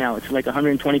car now; it's like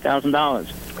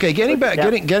 $120,000. Okay, getting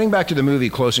back to the movie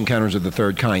Close Encounters of the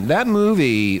Third Kind. That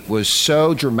movie was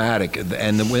so dramatic,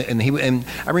 and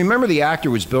I remember the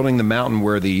actor was building the mountain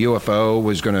where the UFO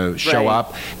was going to show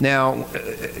up. Now,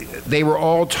 they were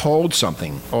all told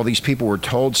something. All these people were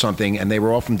told something, and they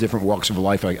were all from different walks of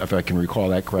life. If I can recall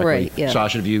that correctly, right? Yeah.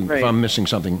 Sasha, if I'm missing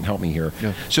something, help me here.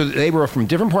 Yeah. So they were from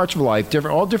different parts of life,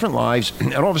 all different lives,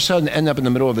 and all of a sudden end up in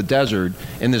the middle of the desert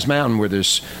in this mountain where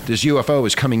this UFO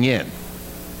is coming in.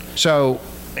 So.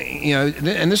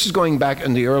 And this is going back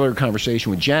in the earlier conversation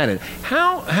with Janet.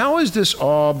 How is this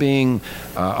all being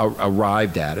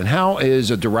arrived at, and how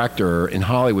is a director in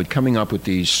Hollywood coming up with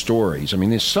these stories? I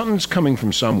mean, something's coming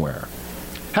from somewhere.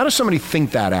 How does somebody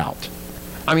think that out?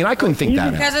 I mean, I couldn't think that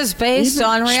out. Because it's based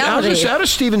on reality. How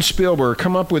does Steven Spielberg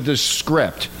come up with this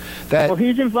script? Well,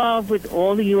 he's involved with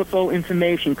all the UFO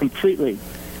information completely.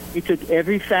 He took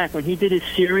every fact. When he did his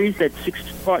series, that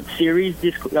 6-part series,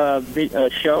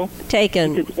 show,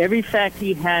 Taken. He took every fact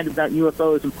he had about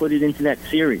UFOs and put it into that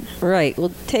series. Right.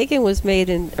 Well, Taken was made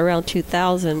in around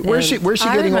 2000. Where's he getting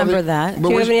I remember all that. Do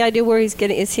you have any idea where he's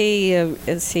getting? Is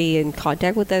he in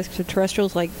contact with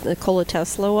extraterrestrials like Nikola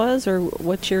Tesla was, or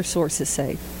what's your sources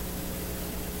say?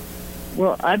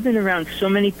 Well, I've been around so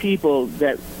many people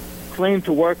that claim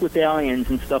to work with aliens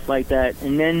and stuff like that,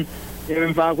 and then they're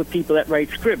involved with people that write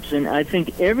scripts, and I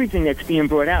think everything that's being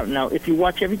brought out now, if you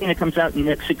watch everything that comes out in the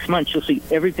next 6 months, you'll see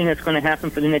everything that's going to happen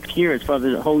for the next year as far as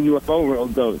the whole UFO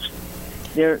world goes.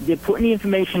 They're putting the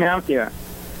information out there.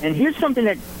 And here's something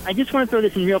that I just want to throw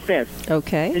this in real fast.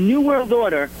 Okay. The New World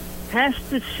Order has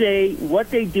to say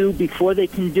what they do before they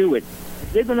can do it.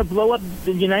 They're going to blow up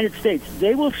the United States.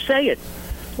 They will say it.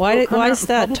 Why is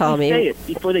that, Tommy? Say it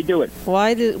before they do it.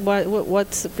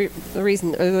 What's the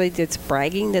reason? Are they just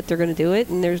bragging that they're going to do it,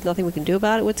 and there's nothing we can do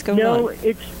about it? What's going on? No,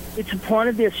 it's a part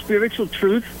of their spiritual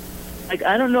truth. Like,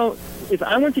 I don't know, if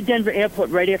I went to Denver Airport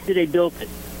right after they built it.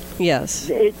 Yes.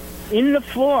 In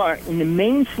the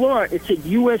main floor, it said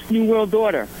U.S. New World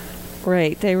Order.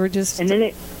 Right. They were just. I And then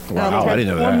didn't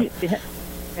know that.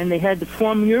 And they had the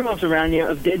 4 murals around there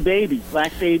of dead babies,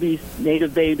 black babies,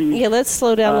 native babies. Yeah, let's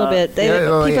slow down a little bit.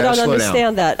 People don't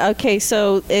understand that. Okay,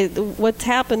 so what's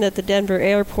happened at the Denver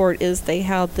airport is they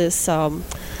had this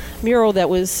mural that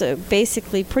was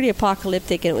basically pretty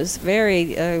apocalyptic, and it was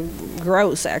very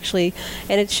gross, actually.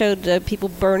 And it showed people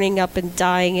burning up and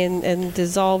dying and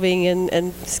dissolving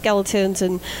and skeletons.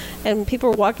 And people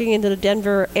were walking into the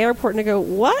Denver airport and they go,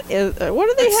 what are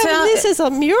they having? This is a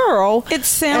mural. It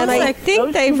sounds and like I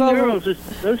think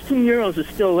those 2 murals are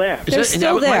still there. They're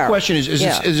still there. My question is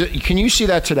can you see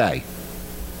that today?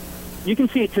 You can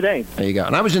see it today. There you go.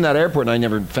 And I was in that airport, and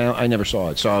I never saw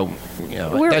it. So,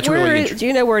 that's really interesting. Do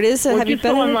you know where it is? Well, have you just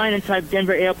been go online and type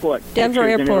Denver Airport. Denver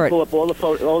pictures, Airport. And pull up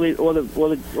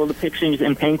all the pictures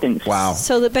and paintings. Wow.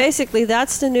 So basically,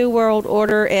 that's the New World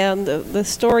Order, and the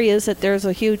story is that there's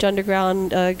a huge underground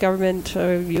government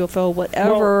UFO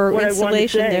whatever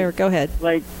installation there. Go ahead.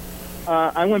 Like,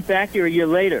 I went back here a year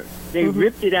later. They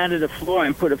ripped it out of the floor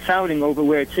and put a fouling over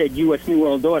where it said U.S. New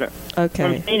World Order. Okay.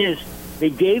 What I'm saying is, they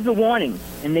gave the warning,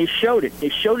 and they showed it. They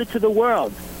showed it to the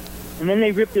world. And then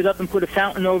they ripped it up and put a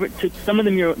fountain over it. Took some of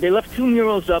the murals. They left 2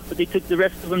 murals up, but they took the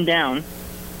rest of them down.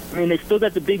 I mean, they still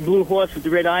got the big blue horse with the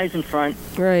red eyes in front.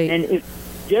 Right. And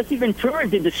Jesse Ventura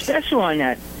did the special on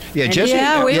that. Yeah, And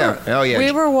Jesse.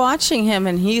 We were watching him,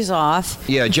 and he's off.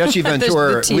 Yeah, Jesse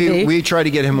Ventura. The TV. we tried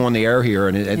to get him on the air here,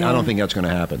 and I don't think that's going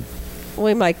to happen.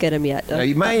 We might get him yet.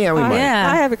 We might. Yeah.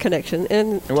 I have a connection,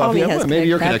 and Tommy has a maybe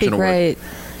your That'd be connection will work. great.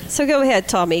 So go ahead,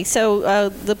 Tommy. So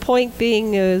the point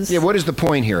being is... Yeah, what is the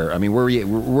point here? I mean, Well,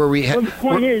 the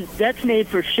point is, that's made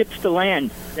for ships to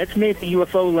land. That's made for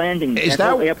UFO landing. Is at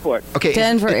that the airport? Okay,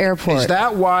 Denver Airport. Is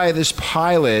that why this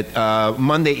pilot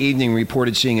Monday evening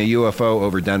reported seeing a UFO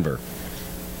over Denver?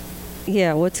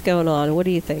 Yeah, what's going on? What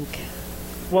do you think?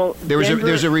 Well,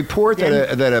 There's a report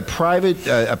that a private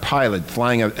a pilot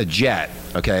flying a jet,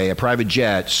 a private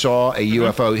jet, saw a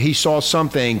UFO. He saw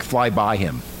something fly by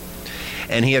him,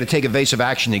 and he had to take evasive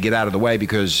action to get out of the way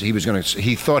because he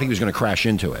thought he was going to crash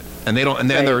into it. And they don't. And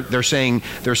then they're saying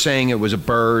it was a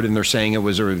bird, and they're saying it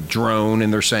was a drone,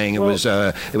 and they're saying it was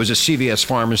a CVS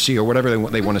pharmacy or whatever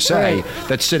they want to say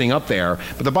that's sitting up there.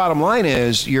 But the bottom line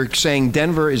is, you're saying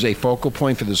Denver is a focal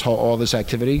point for all this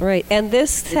activity, Right, and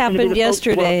this happened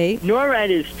yesterday. Well, NORAD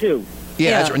is too.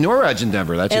 Yeah, that's, NORAD's in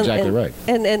Denver. That's exactly right.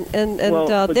 And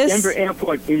But this Denver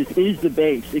Airport is the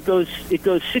base. It goes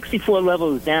 64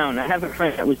 levels down. I have a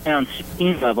friend that was down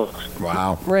 16 levels.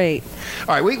 Wow. Right.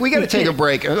 All right, we got to take a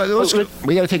break. We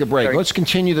got to take a break. Sorry. Let's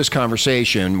continue this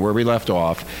conversation where we left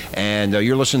off. And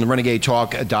you're listening to Renegade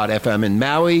Talk.fm in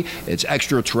Maui. It's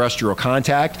Extraterrestrial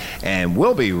Contact, and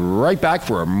we'll be right back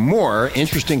for a more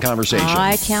interesting conversation.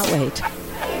 I can't wait.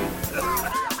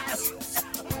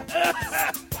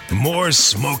 More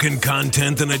smoking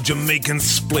content than a Jamaican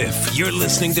spliff. You're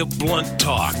listening to Blunt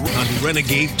Talk on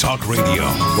Renegade Talk Radio.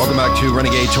 Welcome back to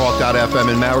Renegade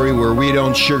Talk.fm in Maui, where we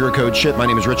don't sugarcoat shit. My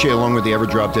name is Richie, along with the ever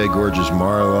drop dead gorgeous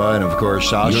Marla, and of course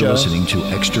Sasha. You're listening to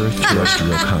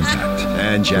Extraterrestrial Contact.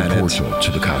 And Janet. The portal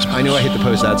to the cosmos. I knew I hit the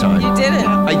post that time. You did it.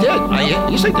 I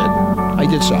did. Yes, I did. I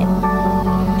did stop.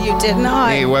 You did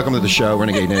not. Hey, welcome to the show,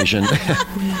 Renegade Nation.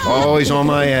 Always on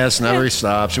my ass, never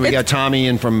stops. We got Tommy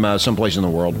in from someplace in the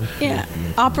world. Yeah.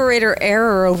 Operator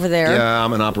error over there. Yeah,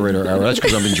 I'm an operator error. That's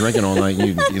because I've been drinking all night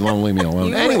and you don't leave me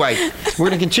alone. Anyway, we're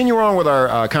going to continue on with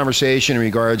our conversation in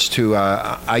regards to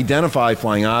identified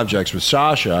flying objects with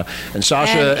Sasha. And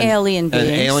Sasha... And alien beings.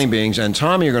 And alien beings. And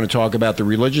Tommy are going to talk about the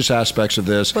religious aspects of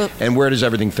this and where does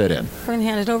everything fit in. We're going to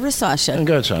hand it over to Sasha.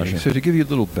 Go ahead, Sasha. So to give you a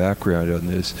little background on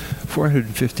this,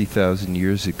 450,000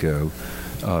 years ago,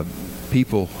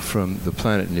 people from the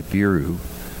planet Nibiru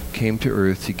came to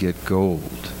Earth to get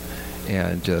gold.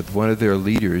 And one of their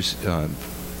leaders,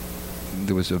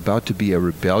 there was about to be a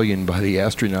rebellion by the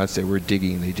astronauts that were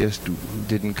digging. They just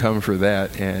didn't come for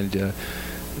that. And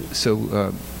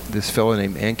so this fellow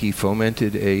named Enki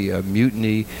fomented a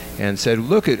mutiny and said,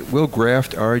 look, we'll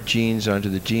graft our genes onto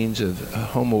the genes of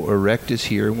Homo erectus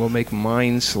here, and we'll make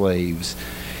mind slaves.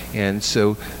 And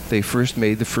so they first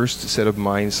made the first set of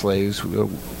mind slaves,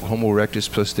 Homo erectus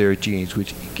plus their genes,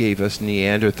 which gave us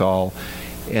Neanderthal.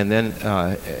 And then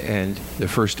and the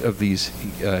first of these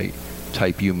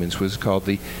type humans was called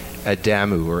the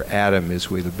Adamu, or Adam is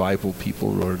the way the Bible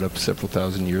people wrote it up several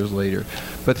thousand years later.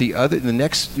 But the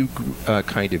next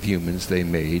kind of humans they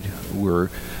made were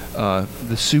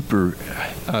the super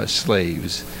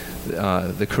slaves,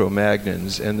 the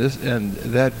Cro-Magnons, and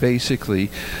that basically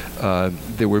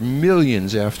there were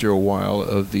millions after a while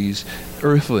of these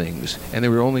Earthlings, and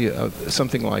there were only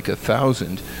something like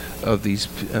 1,000 of these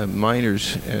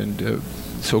miners and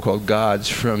so-called gods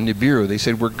from Nibiru. They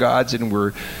said we're gods and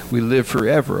we live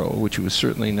forever, which was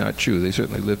certainly not true. They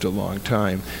certainly lived a long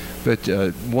time, but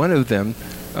one of them,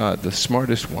 the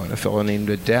smartest one, a fellow named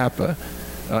Adapa,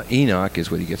 Enoch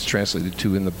is what he gets translated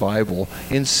to in the Bible,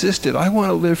 insisted, I want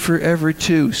to live forever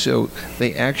too. So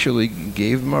they actually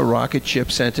gave him a rocket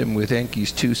ship, sent him with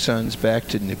Enki's 2 sons back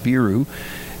to Nibiru,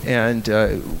 and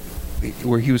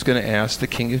where he was going to ask the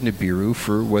king of Nibiru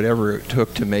for whatever it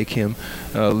took to make him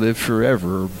live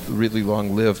forever, really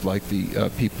long-lived like the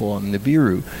people on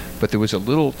Nibiru. But there was a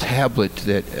little tablet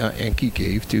that Enki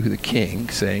gave to the king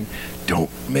saying, don't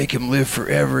make him live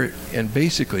forever. And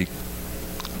basically,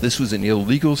 this was an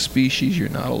illegal species. You're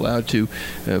not allowed to,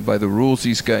 by the rules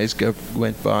these guys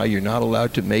went by, you're not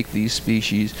allowed to make these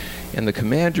species. And the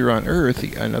commander on Earth,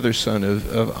 another son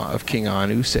of King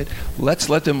Anu, said, let's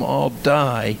let them all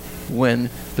die when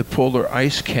the polar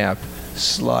ice cap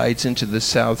slides into the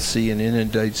South Sea and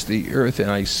inundates the Earth.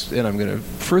 And I'm going to,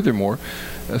 furthermore,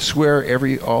 swear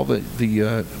all the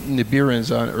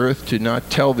Nibiruns on Earth to not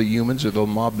tell the humans, or they'll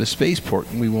mob the spaceport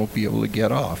and we won't be able to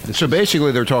get off. So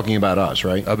basically they're talking about us,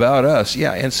 right? About us,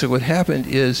 yeah. And so what happened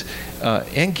is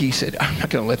Enki said, I'm not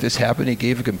going to let this happen. He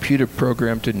gave a computer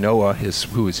program to Noah,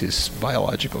 who was his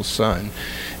biological son,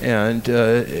 and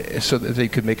so that they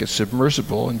could make a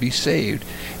submersible and be saved.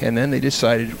 And then they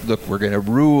decided, look, we're going to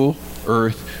rule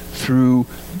Earth through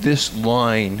this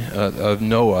line of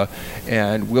Noah,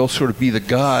 and we'll sort of be the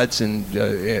gods, and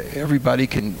everybody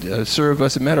can serve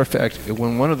us. As a matter of fact,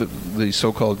 when one of the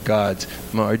so-called gods,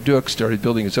 Marduk, started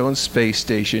building his own space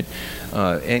station,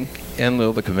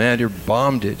 Enlil, the commander,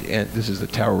 bombed it, and this is the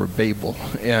Tower of Babel,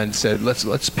 and said,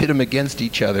 let's pit them against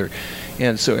each other.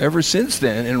 And so ever since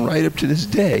then, and right up to this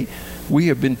day, we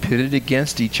have been pitted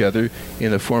against each other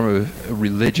in the form of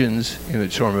religions, in the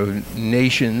form of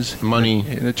nations, money,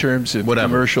 in the terms of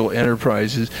whatever. Commercial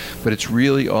enterprises. But it's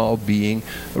really all being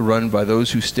run by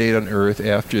those who stayed on Earth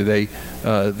after these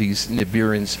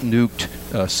Nibiruns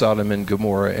nuked Sodom and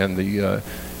Gomorrah and the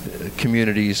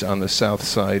communities on the south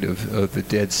side of the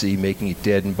Dead Sea, making it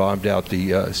dead, and bombed out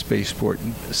the spaceport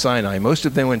in Sinai. Most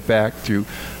of them went back through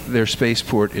their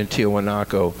spaceport in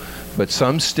Tiwanaku, but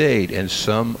some stayed, and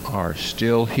some are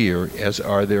still here, as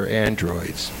are their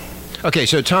androids. Okay,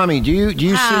 so Tommy, do you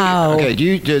see? Okay,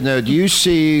 do you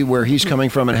see where he's coming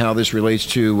from and how this relates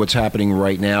to what's happening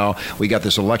right now? We got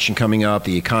this election coming up.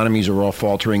 The economies are all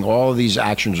faltering. All of these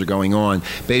actions are going on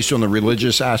based on the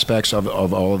religious aspects of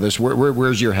all of this.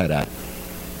 Where's your head at?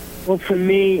 Well, for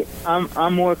me,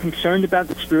 I'm more concerned about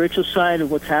the spiritual side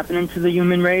of what's happening to the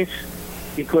human race,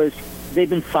 because they've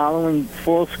been following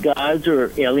false gods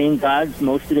or alien gods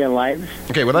most of their lives.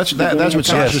 Okay, well that's what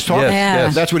Sasha's talking.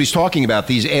 Yes. That's what he's talking about.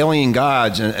 These alien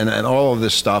gods and all of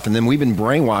this stuff, and then we've been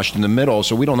brainwashed in the middle,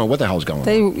 so we don't know what the hell's going on.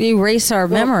 They erase our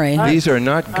memory. These are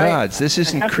not gods. This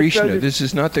isn't Krishna. this. This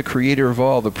is not the creator of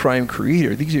all, the prime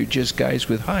creator. These are just guys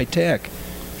with high tech.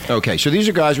 Okay, so these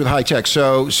are guys with high tech.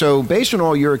 So based on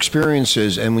all your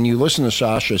experiences, and when you listen to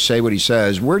Sasha say what he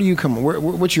says, where do you come?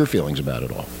 What's your feelings about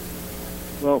it all?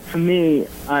 Well, for me,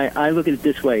 I look at it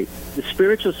this way. The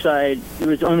spiritual side,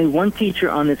 there is only one teacher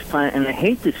on this planet, and I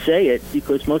hate to say it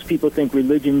because most people think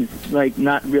religion's like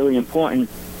not really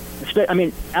important. I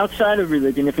mean, outside of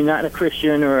religion, if you're not a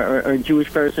Christian or a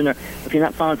Jewish person, or if you're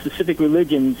not following specific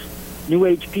religions, New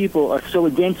Age people are so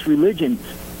against religions.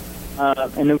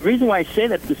 And the reason why I say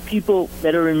that is because people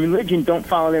that are in religion don't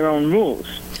follow their own rules.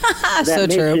 So That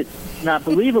makes true. it not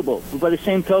believable. But by the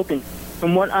same token,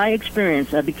 from what I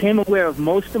experienced, I became aware of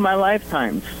most of my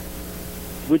lifetimes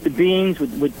with the beings,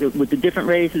 with the different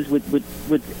races,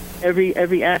 with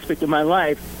every aspect of my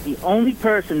life. The only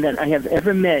person that I have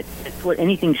ever met that taught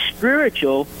anything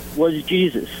spiritual was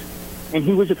Jesus. And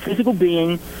he was a physical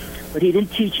being, but he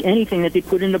didn't teach anything that they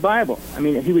put in the Bible. I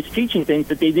mean, he was teaching things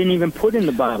that they didn't even put in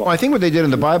the Bible. Well, I think what they did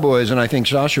in the Bible is, and I think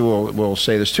Sasha will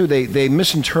say this too, they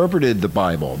misinterpreted the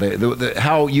Bible.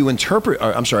 How you interpret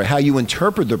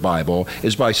the Bible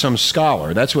is by some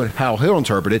scholar. That's how he'll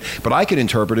interpret it, but I could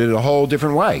interpret it a whole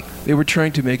different way. They were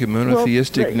trying to make a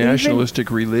monotheistic,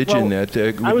 nationalistic religion that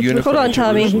would unify. Hold on,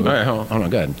 Tommy. Jerusalem. All right, hold on,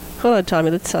 go ahead. Hold on,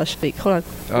 Tommy. Let Sasha speak. Hold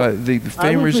on. The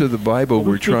framers of the Bible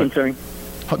were trying.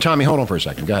 Tommy, hold on for a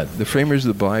second. Go ahead. The framers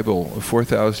of the Bible,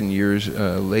 4,000 years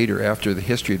later, after the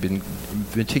history had been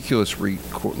meticulously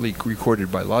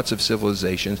recorded by lots of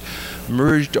civilizations,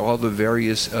 merged all the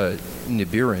various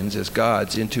Nibiruns as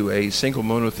gods into a single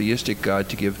monotheistic god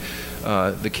to give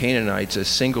the Canaanites a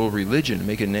single religion,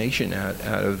 make a nation out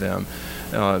of them.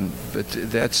 But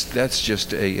that's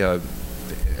just a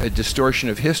distortion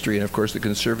of history, and of course the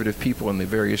conservative people in the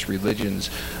various religions,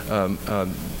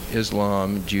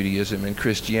 Islam, Judaism, and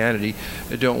Christianity,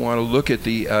 don't want to look at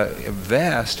the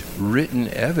vast written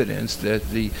evidence that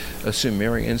the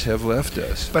Sumerians have left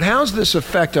us. But how does this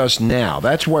affect us now?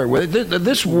 That's where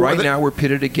this war. Right now we're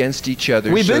pitted against each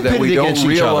other, We've so been that we pitted don't against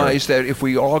each other. realize that if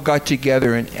we all got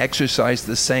together and exercised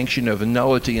the sanction of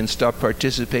nullity and stopped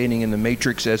participating in the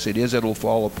matrix as it is, it'll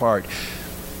fall apart.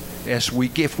 If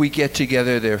we get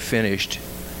together, they're finished.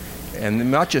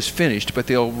 And not just finished, but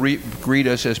they'll greet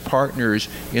us as partners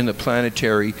in the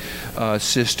planetary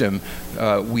system.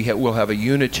 We'll have a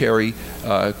unitary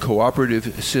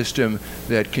cooperative system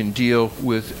that can deal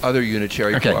with other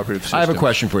unitary cooperative systems. I have a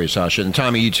question for you, Sasha, and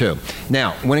Tommy, you too.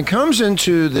 Now, when it comes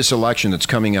into this election that's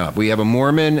coming up, we have a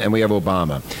Mormon and we have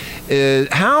Obama.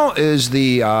 How is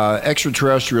the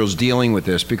extraterrestrials dealing with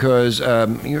this? Because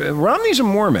Romney's a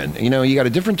Mormon. You know, you got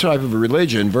a different type of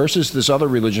religion versus this other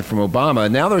religion from Obama.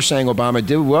 And now they're saying saying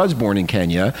Obama was born in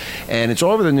Kenya, and it's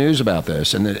all over the news about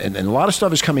this, and a lot of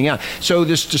stuff is coming out. So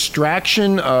this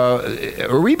distraction,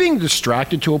 are we being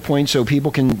distracted to a point so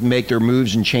people can make their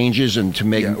moves and changes and to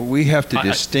make... Yeah, we have to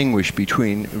distinguish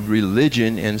between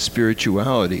religion and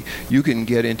spirituality. You can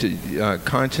get into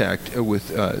contact with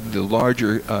the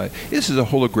larger... this is a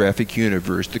holographic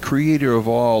universe. The creator of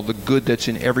all, the good that's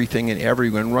in everything and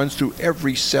everyone, runs through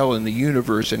every cell in the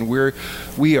universe, and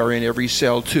we are in every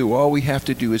cell too. All we have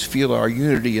to do is feel our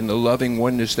unity, and the loving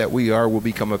oneness that we are will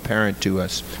become apparent to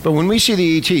us. But when we see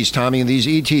the ETs, Tommy, these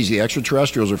ETs, the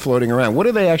extraterrestrials, are floating around, what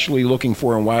are they actually looking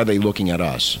for, and why are they looking at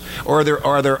us? Or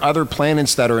are there other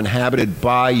planets that are inhabited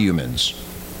by humans?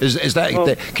 Is that?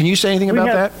 Well, can you say anything about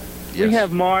that? Yes. We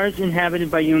have Mars inhabited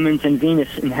by humans and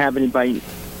Venus inhabited by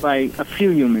a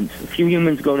few humans. A few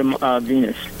humans go to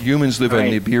Venus. Humans live on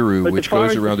Nibiru, but which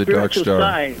goes around the dark star.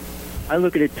 Side, I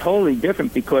look at it totally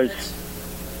different because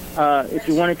if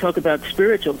you want to talk about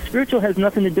spiritual has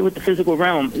nothing to do with the physical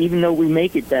realm, even though we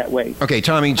make it that way. Okay,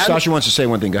 Tommy, Sasha wants to say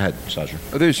one thing. Go ahead, Sasha.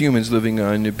 There's humans living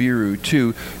on Nibiru,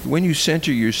 too. When you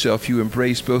center yourself, you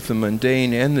embrace both the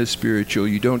mundane and the spiritual.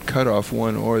 You don't cut off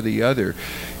one or the other.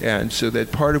 And so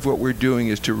that part of what we're doing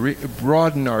is to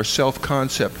broaden our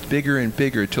self-concept bigger and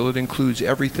bigger till it includes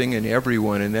everything and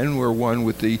everyone. And then we're one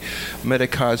with the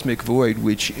metacosmic void,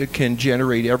 which can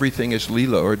generate everything as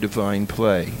Leela or divine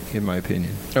play, in my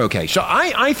opinion. Okay, so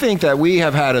I think that we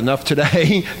have had enough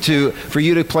today for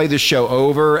you to play this show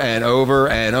over and over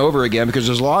and over again, because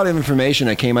there's a lot of information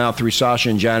that came out through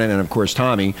Sasha and Janet and, of course,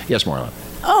 Tommy. Yes, Marla?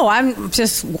 Oh, I'm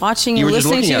just watching and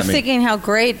listening to you, thinking how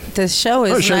great this show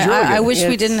is. I wish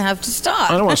we didn't have to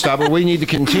stop. I don't want to stop, but we need to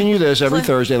continue this every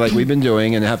Thursday like we've been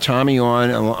doing, and have Tommy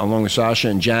on along with Sasha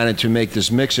and Janet to make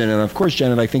this mix in. And, of course,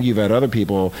 Janet, I think you've had other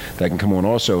people that can come on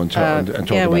also and talk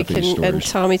about these stories. And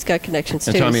Tommy's got connections,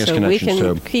 too. And Tommy has connections,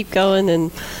 so we can keep going,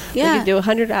 and we can do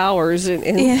 100 hours in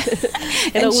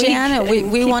a week. Janet,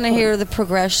 we want to hear the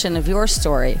progression of your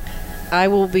story. I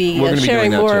will be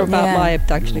sharing more about my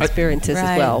abduction experiences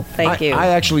as well. Thank you. I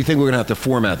actually think we're going to have to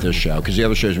format this show, because the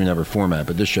other shows we never format,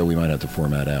 but this show we might have to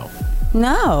format out.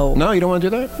 No. No, you don't want to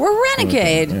do that? We're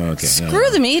Renegade. Okay. Screw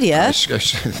the media.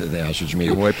 The Ostrich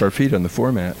media. Wipe our feet on the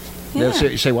format. Yeah.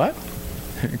 Say what?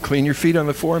 Clean your feet on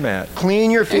the format.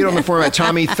 Clean your feet on the format.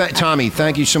 Tommy,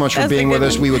 thank you so much for being with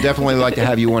us. We would definitely like to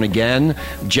have you on again.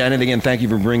 Janet, again, thank you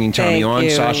for bringing Tommy on.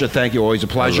 Sasha, thank you. Always a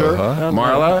pleasure. Aloha.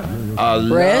 Marla,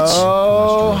 Rich.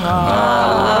 Aloha.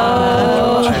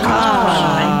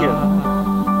 Thank you.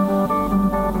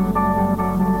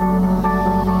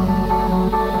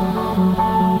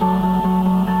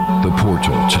 The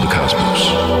portal to the cosmos.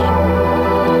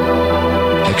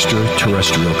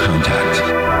 Extraterrestrial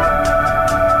contact.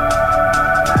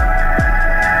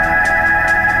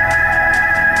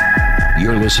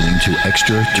 You're listening to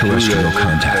Extraterrestrial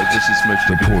Contact, This is much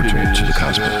the portal to the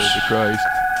cosmos. Christ.